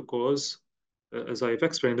you, okay, because as I've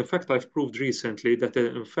explained, in fact, I've proved recently that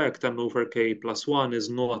in fact n over K plus 1 is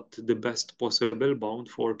not the best possible bound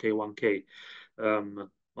for K1K.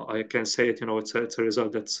 I can say it, you know, it's a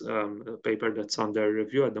result that's a paper that's under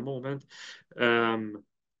review at the moment.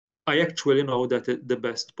 I actually know that the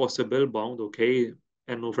best possible bound, okay,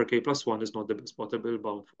 n over K plus 1 is not the best possible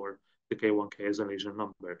bound for the K1K isolation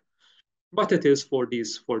number. But it is for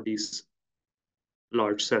these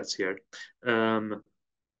large sets here.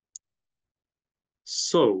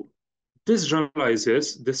 So this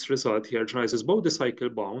generalizes, this result here generalizes both the cycle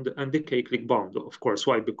bound and the K-clique bound. Of course,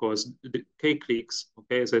 why? Because the K-cliques,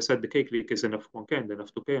 okay, as I said, the K-clique is in F1K and then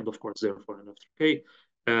F2K, and of course, therefore, in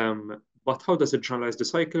F3K. But how does it generalize the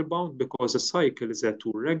cycle bound? Because a cycle is a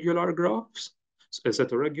two regular graphs, is a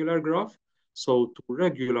regular graph. So two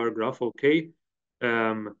regular graph, okay,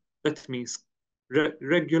 that means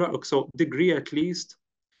regular, so degree at least,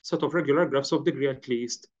 set of regular graphs of degree at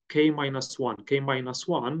least K minus 1. K minus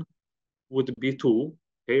 1 would be 2.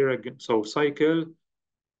 Okay, so cycle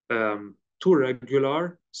 2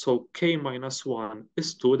 regular. So K minus 1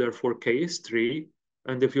 is 2, therefore K is 3.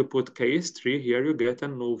 And if you put K is 3 here, you get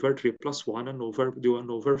an over 3 plus 1 and over do an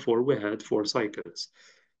over 4. We had 4 cycles.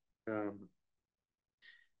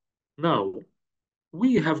 Now,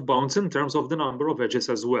 we have bounds in terms of the number of edges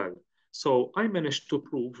as well. So I managed to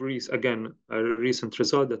prove, again, a recent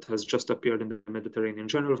result that has just appeared in the Mediterranean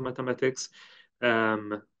Journal of Mathematics.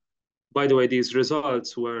 By the way, these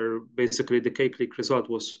results were basically the K-clique result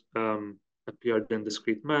was appeared in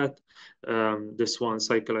discrete math. This one,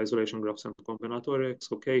 cycle isolation graphs and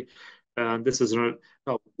combinatorics, okay. And this is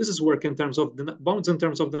now this is work in terms of the bounds in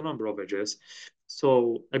terms of the number of edges.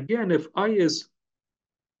 So again, if I is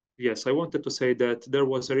yes, I wanted to say that there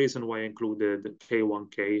was a reason why I included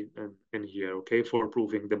K1K in here, okay, for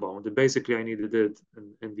proving the bound. Basically, I needed it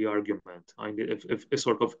in the argument. I need if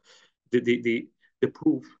sort of the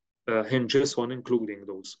proof hinges on including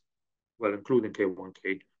those, well, including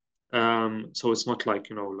K1K. So it's not like,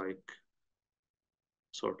 you know, like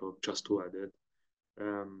sort of just to add it.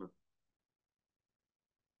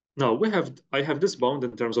 Now I have this bound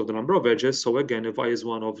in terms of the number of edges. So again, if I is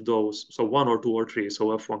one of those, so 1 or 2 or 3, so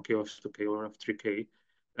F1K, F2K, or F3K,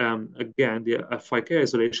 Again, the FIK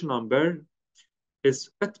isolation number is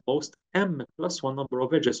at most m plus 1 number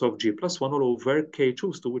of edges of G plus 1 all over K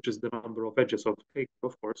choose 2, which is the number of edges of K,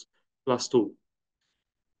 of course, plus 2.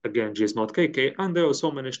 Again, G is not KK, and they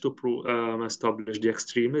also managed to establish the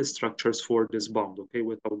extreme structures for this bound, okay,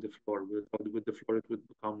 without the floor. With the floor, it would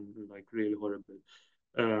become like really horrible.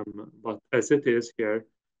 But as it is here,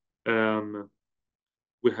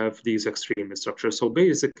 we have these extreme structures. So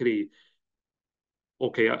basically,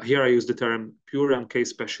 okay, here I use the term pure MK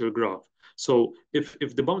special graph. So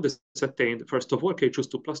if the bound is attained, first of all, K choose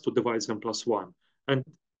 2 plus 2 divides M plus 1. And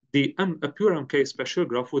a pure MK special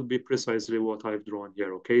graph would be precisely what I've drawn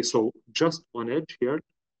here, okay? So just one edge here,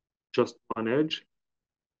 just one edge.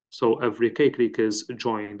 So every K-clique is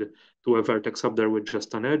joined to a vertex up there with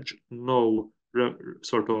just an edge, no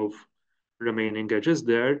sort of remaining edges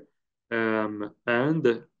there.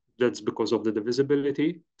 And that's because of the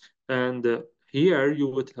divisibility. And here you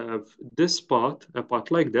would have this path, a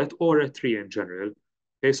path like that, or a tree in general.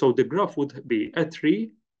 Okay, so the graph would be a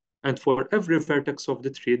tree, and for every vertex of the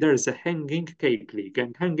tree, there is a hanging K-clique,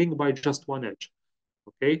 and hanging by just one edge.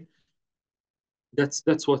 Okay,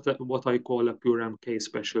 that's what I call a pure MK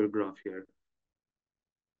special graph here.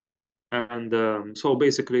 And so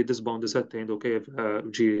basically this bound is attained, okay,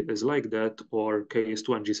 if G is like that, or K is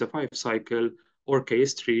 2 and G is a 5 cycle, or K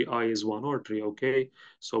is 3, I is 1 or 3, okay?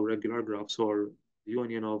 So regular graphs or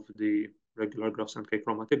union of the regular graphs and K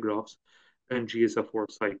chromatic graphs, and G is a 4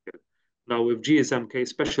 cycle. Now if G is MK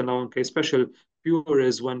special, now MK special pure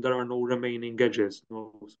is when there are no remaining edges,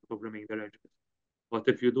 no sort of remaining edges. But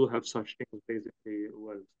if you do have such things, basically,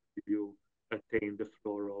 well, you attain the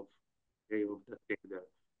floor of A of that thing there.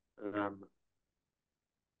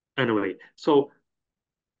 Anyway, so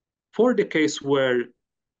for the case where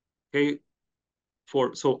K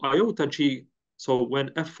so iota G, so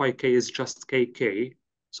when Fik is just KK,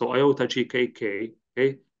 so iota G KK,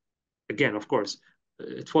 okay, again, of course,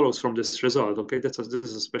 it follows from this result, okay, this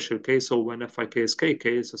is a special case, so when Fik is KK,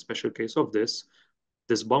 it's a special case of this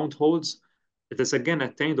bound holds. It is again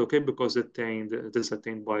attained, okay, because it is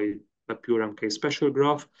attained by a pure MK special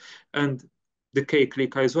graph, and the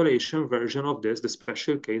K-clique isolation version of this, the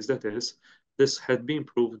special case that is, this had been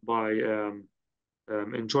proved by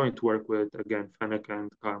in joint work with, again, Fennec and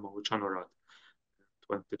Karmo-Chanorat,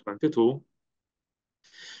 2022.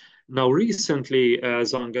 Now, recently,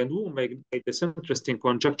 Zhang and Wu made this interesting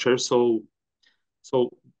conjecture. So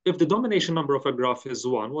if the domination number of a graph is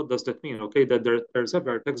 1, what does that mean? Okay, that there's a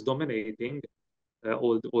vertex dominating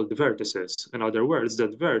all the vertices. In other words,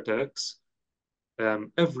 that vertex,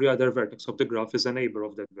 every other vertex of the graph is a neighbor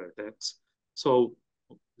of that vertex. So,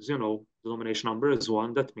 you know, the domination number is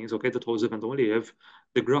 1. That means, okay, that holds event only if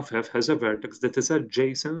the graph F has a vertex that is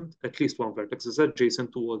adjacent, at least one vertex is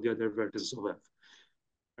adjacent to all the other vertices of F.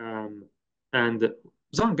 And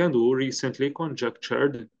Zhang and Wu recently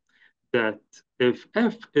conjectured that if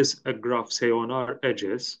F is a graph, say, on our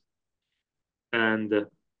edges, and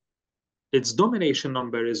its domination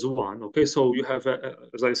number is 1, okay, so you have,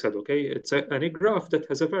 as I said, okay, it's any graph that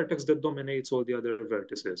has a vertex that dominates all the other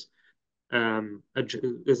vertices,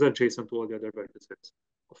 is adjacent to all the other vertices.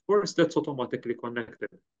 Of course, that's automatically connected.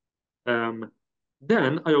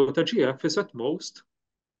 Then iota GF is at most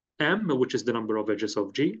M, which is the number of edges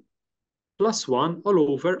of G, plus 1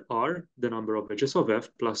 all over R, the number of edges of F,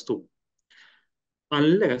 plus 2.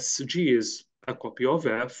 Unless G is a copy of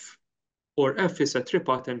F, or F is a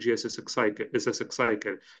tripat and G is a six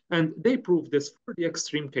cycle. And they prove this for the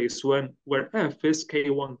extreme case where F is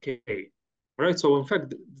K1K. All right, so in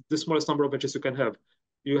fact, the smallest number of edges you can have.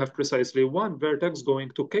 You have precisely one vertex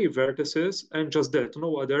going to K vertices and just that,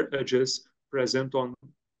 no other edges present on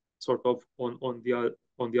sort of on the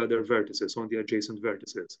other vertices, on the adjacent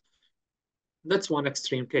vertices. That's one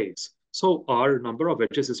extreme case. So our number of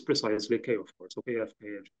edges is precisely K, of course. Okay,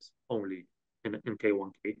 FK edges only in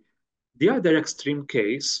K1K. The other extreme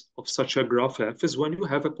case of such a graph F is when you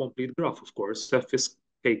have a complete graph, of course. F is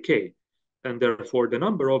KK. And therefore, the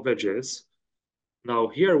number of edges now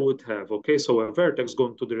here would have, okay, so a vertex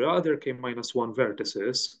going to the other K minus 1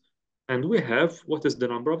 vertices. And we have, what is the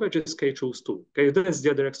number of edges? K choose 2. Okay, that's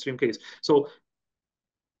the other extreme case. So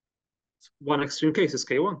one extreme case is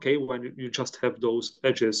K1K when you just have those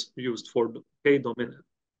edges used for K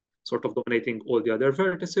sort of dominating all the other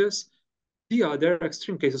vertices. The other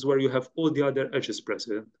extreme cases where you have all the other edges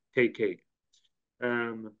present, KK.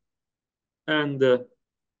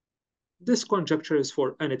 This conjecture is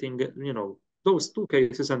for anything, you know, those two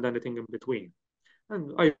cases and anything in between.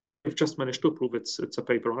 And I've just managed to prove it's a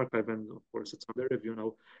paper on archive, and of course it's under review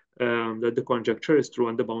now, that the conjecture is true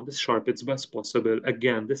and the bound is sharp. It's best possible.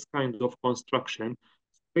 Again, this kind of construction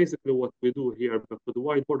basically what we do here back to the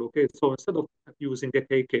whiteboard, okay, so instead of using a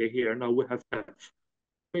kk here, now we have f.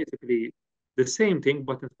 Basically the same thing,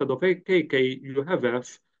 but instead of a kk, you have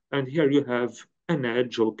f, and here you have an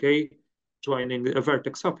edge, okay, joining a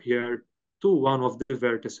vertex up here to one of the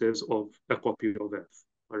vertices of a copy of f,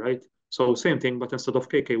 all right? So same thing, but instead of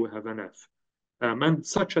kk, we have an f. And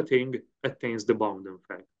such a thing attains the bound, in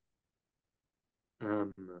fact.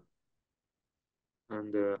 Um,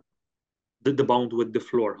 and the bound with the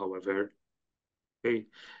floor, however, okay?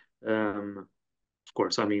 Of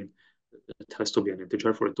course, I mean, it has to be an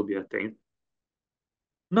integer for it to be attained.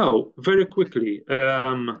 Now, very quickly,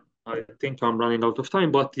 I think I'm running out of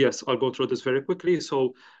time, but yes, I'll go through this very quickly.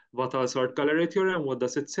 So, Vattel's art gallery theorem, what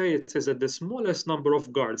does it say? It says that the smallest number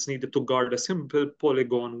of guards needed to guard a simple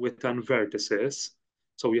polygon with n vertices.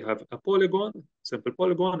 So we have a polygon, simple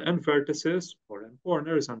polygon, and vertices, or n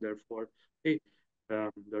corners, and therefore,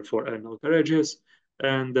 therefore n outer edges.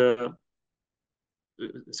 And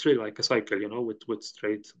it's really like a cycle, you know, with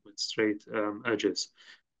straight edges.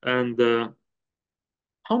 And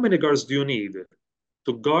how many guards do you need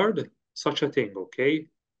to guard such a thing? Okay,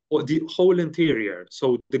 or the whole interior.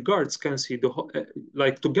 So the guards can see the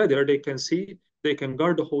like together they can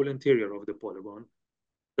guard the whole interior of the polygon.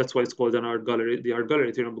 That's why it's called an art gallery, the art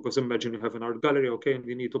gallery theorem. Because imagine you have an art gallery, okay, and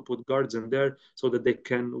you need to put guards in there so that they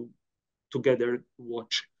can together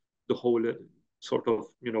watch the whole sort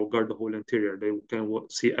of, you know, guard the whole interior. They can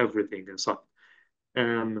see everything inside.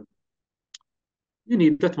 Um, you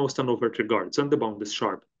need at most an over three guards, and the bound is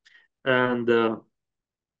sharp. And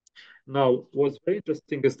now, what's very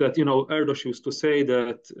interesting is that, you know, Erdos used to say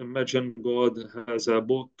that imagine God has a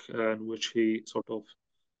book in which he sort of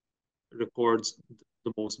records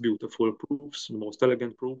the most beautiful proofs, the most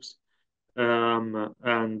elegant proofs. And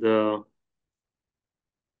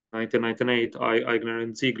 1998, Eigner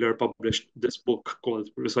and Ziegler published this book called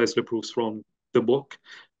Precisely Proofs from the Book,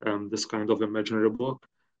 this kind of imaginary book.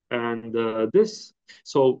 And this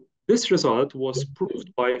result was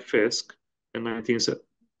proved by Fisk in 1970.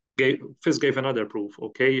 Fisk gave another proof,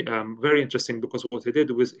 okay? Very interesting, because what he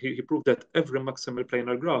did was he proved that every maximal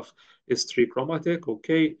planar graph is trichromatic,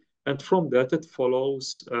 okay? And from that, it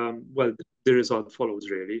follows, well, the result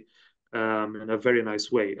follows really in a very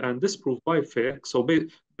nice way. And this proved by Fisk. So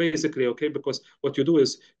basically, okay, because what you do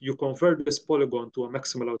is you convert this polygon to a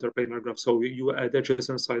maximal outer planar graph. So you add edges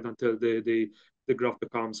inside until the graph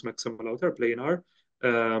becomes maximal outer planar.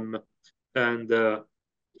 And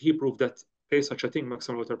he proved that okay, such a thing,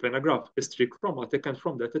 maximal outer planar graph, is trichromatic, and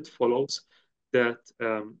from that it follows that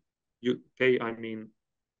I mean,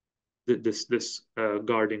 this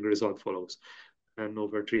guarding result follows n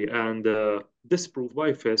over 3. And this proof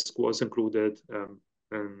by Fisk was included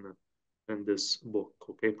in, in this book,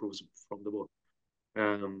 okay, proofs from the book,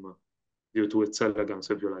 due to its elegance,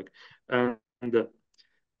 if you like. And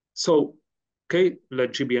so, okay,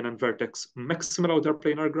 let G be an vertex maximal outer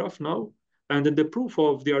planar graph now. And in the proof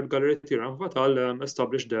of the art gallery theorem, Vattel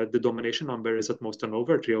established that the domination number is at most n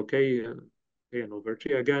over 3, okay, n over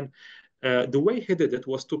 3 again. The way he did it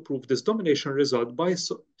was to prove this domination result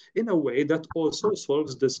in a way that also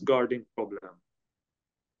solves this guarding problem.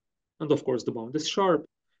 And of course, the bound is sharp.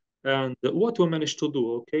 And what we managed to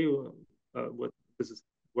do, okay, what this is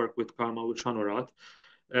work with Karma with Shanorat,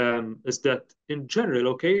 is that in general,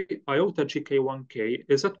 okay, iota gk1k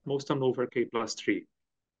is at most an over k plus 3.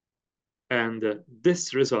 And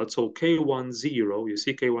this result, so k10, you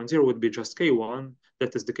see k10 would be just k1,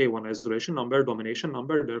 that is the k1 isolation number, domination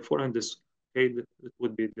number, therefore, and this k, it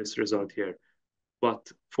would be this result here. But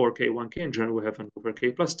for k1k in general, we have an over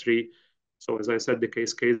k plus 3. So as I said, the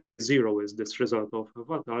case k0 is this result of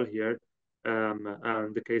Vattel here,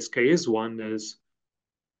 and the case k is 1 is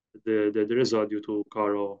the result due to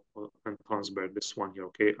Caro and Hansberg, this one here,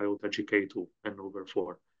 okay, iota gk2 n over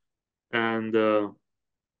 4. And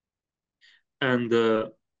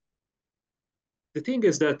the thing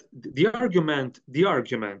is that the argument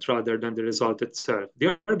rather than the result itself,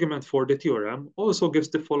 the argument for the theorem also gives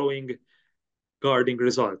the following guarding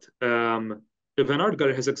result. If an art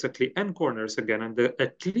gallery has exactly n corners again, and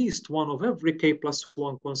at least one of every k plus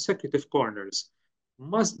 1 consecutive corners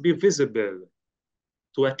must be visible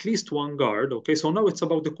to at least one guard, okay, so now it's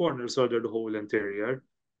about the corners rather than the whole interior,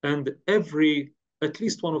 and at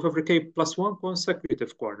least one of every k plus 1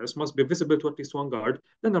 consecutive corners must be visible to at least one guard.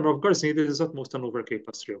 The number of guards needed is at most an over k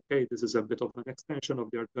plus 3, okay? This is a bit of an extension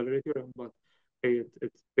of the art gallery theorem, but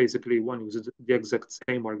it's basically one uses the exact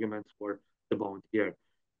same argument for the bound here.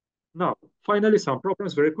 Now, finally, some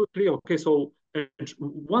problems very quickly. Okay, so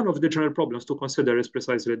one of the general problems to consider is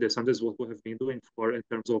precisely this, and this is what we have been doing for in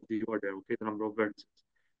terms of the order, okay, the number of vertices.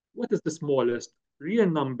 what is the smallest real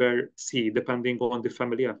number C, depending on the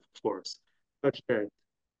family F, of course, such that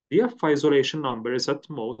the F isolation number is at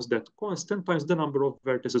most that constant times the number of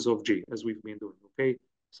vertices of G, as we've been doing, okay?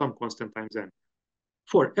 Some constant times n.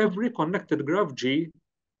 For every connected graph G,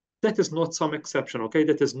 that is not some exception, okay?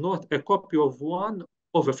 That is not a copy of one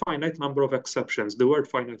of a finite number of exceptions. The word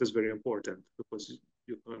finite is very important because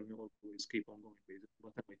you can always keep on going, basically.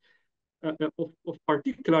 But anyway, of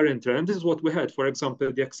particular interest, and this is what we had. For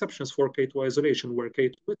example, the exceptions for K2 isolation were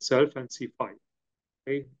K2 itself and C5,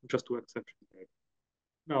 okay? Just two exceptions there.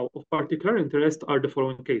 Now, of particular interest are the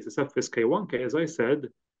following cases. F is K1K, as I said.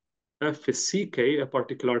 F is CK, a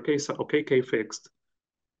particular case, okay, K fixed.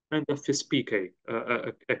 And F is PK,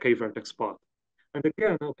 a K vertex path. And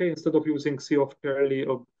again, okay, instead of using C of curly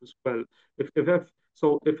of as well, if F,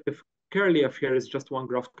 so if curly F here is just one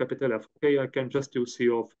graph capital F, okay, I can just use C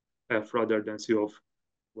of F rather than C of,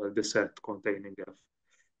 well, the set containing F.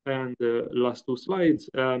 And last two slides,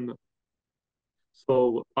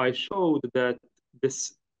 so I showed that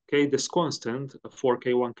this K, this constant for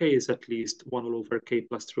K1K is at least 1 all over K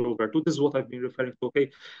plus 3 over 2. This is what I've been referring to,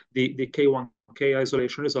 okay? The K1K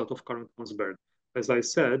isolation result of current Borg. As I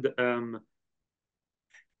said,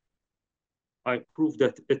 I proved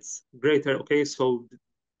that it's greater, okay? So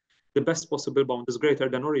the best possible bound is greater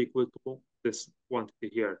than or equal to this quantity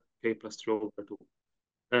here, K plus 3 over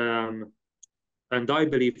 2. And I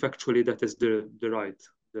believe actually that is the right,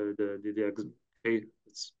 okay?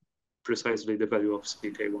 It's precisely the value of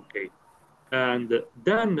CK1K. And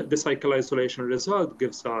then the cycle isolation result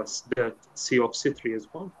gives us that C of C3 is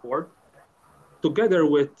 1/4. Together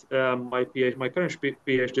with my current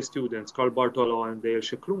PhD students, Carl Bartolo and Dale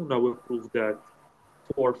Shikluna, we proved that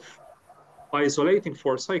for isolating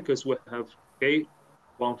 4 cycles, we have K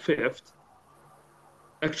 1/5.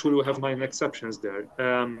 Actually, we have 9 exceptions there.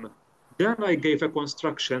 Then I gave a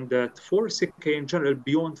construction that for CK in general,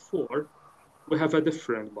 beyond 4, we have a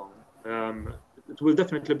different bound. It will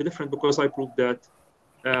definitely be different because I proved that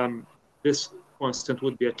this constant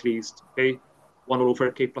would be at least K 1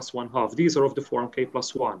 over K plus 1/2. These are of the form K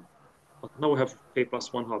plus 1. But now we have K plus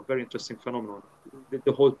 1/2. Very interesting phenomenon.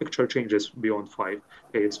 The whole picture changes beyond 5.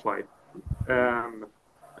 K is 5.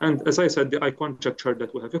 And as I said, I conjectured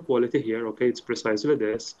that we have equality here. Okay, it's precisely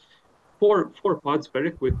this. Four paths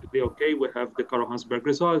very quickly. Okay, we have the Karo-Hansberg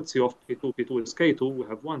result. C of P2, P2 is K2. We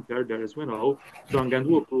have 1/3 there as we know. Zhang and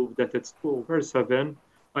Wu proved that it's 2 over 7.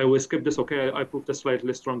 I will skip this. Okay, I proved a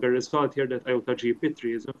slightly stronger result here that iota G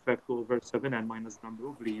P3 is in fact 2 over 7 and minus number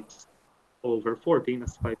of leads over 14, a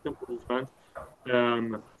slight improvement.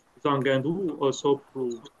 Zhang and Wu also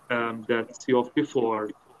proved that C of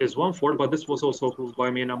P4 is 1/4, but this was also proved by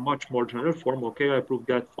me in a much more general form. Okay, I proved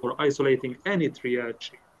that for isolating any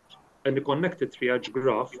 3H and the connected 3H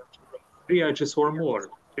graph, 3 edges or more,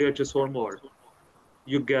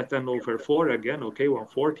 you get n over 4 again, okay,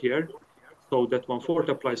 1/4 here. So that 1/4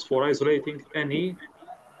 applies for isolating any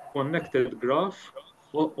connected graph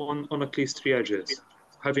on at least 3 edges,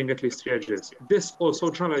 having at least 3 edges. This also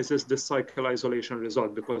generalizes the cycle isolation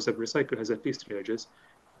result because every cycle has at least 3 edges.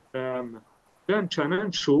 Then Chen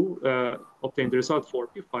and Shu obtained the result for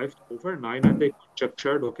P5 over 9, and they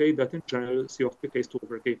conjectured, okay, that in general C of Pk is 2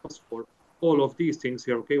 over K plus 4. All of these things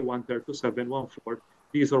here, okay, 1/3 to 7, 1/4,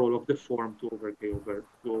 these are all of the form 2 over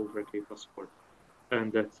K plus 4.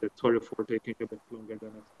 And that's it. Sorry for taking a bit longer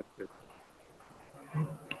than expected.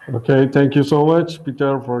 Okay, thank you so much,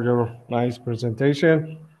 Peter, for your nice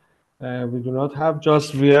presentation. We do not have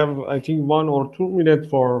we have, I think, 1 or 2 minutes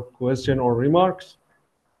for question or remarks.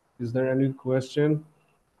 Is there any question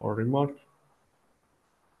or remark?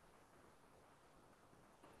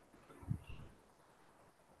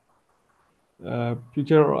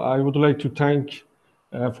 Peter, I would like to thank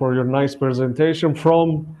for your nice presentation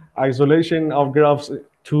from isolation of graphs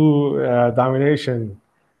to domination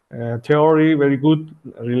theory. Very good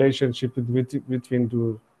relationship between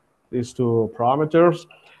these two parameters.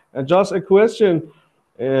 And just a question,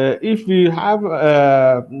 if we have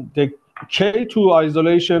the K2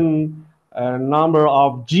 isolation number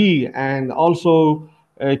of G and also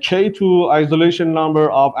a K2 isolation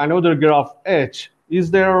number of another graph H,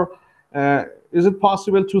 is it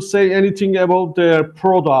possible to say anything about the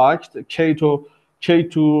product K2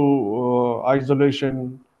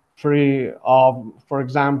 isolation free of, for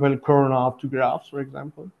example, corner of two graphs, for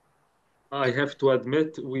example? I have to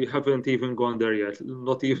admit, we haven't even gone there yet,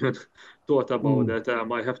 not even thought about that,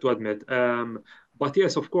 I have to admit. But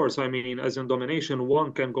yes, of course, I mean, as in domination,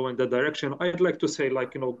 one can go in that direction. I'd like to say,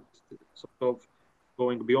 like, sort of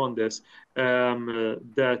going beyond this,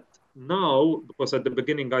 that now, because at the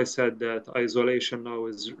beginning I said that isolation now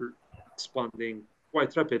is expanding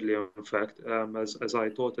quite rapidly, in fact, as I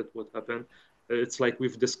thought it would happen. It's like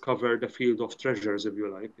we've discovered a field of treasures, if you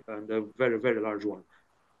like, and a very, very large one.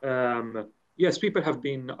 Yes, people have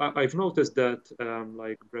been. I've noticed that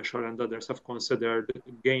like Brescher and others have considered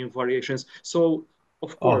game variations. So,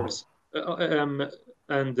 of Oh, course,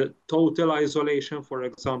 and total isolation, for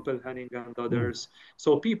example, Henning and mm. others.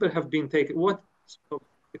 So people have been taking what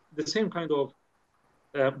the same kind of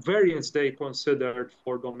variants they considered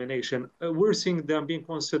for domination. We're seeing them being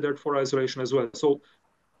considered for isolation as well. So,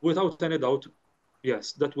 without any doubt,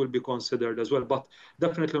 yes, that will be considered as well, but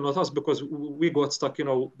definitely not us because we got stuck.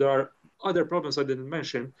 There are other problems I didn't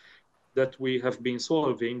mention that we have been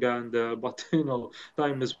solving, and but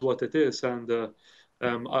time is what it is, and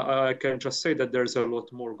I can just say that there's a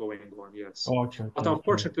lot more going on. Yes, Okay, but thank you.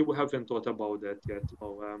 unfortunately, we haven't thought about that yet.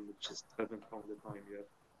 Just haven't found the time yet.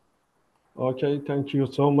 Okay, thank you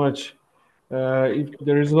so much. Thank If you.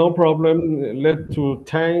 there is no problem, let to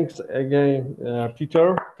thanks again,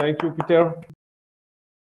 Peter. Thank you, Peter.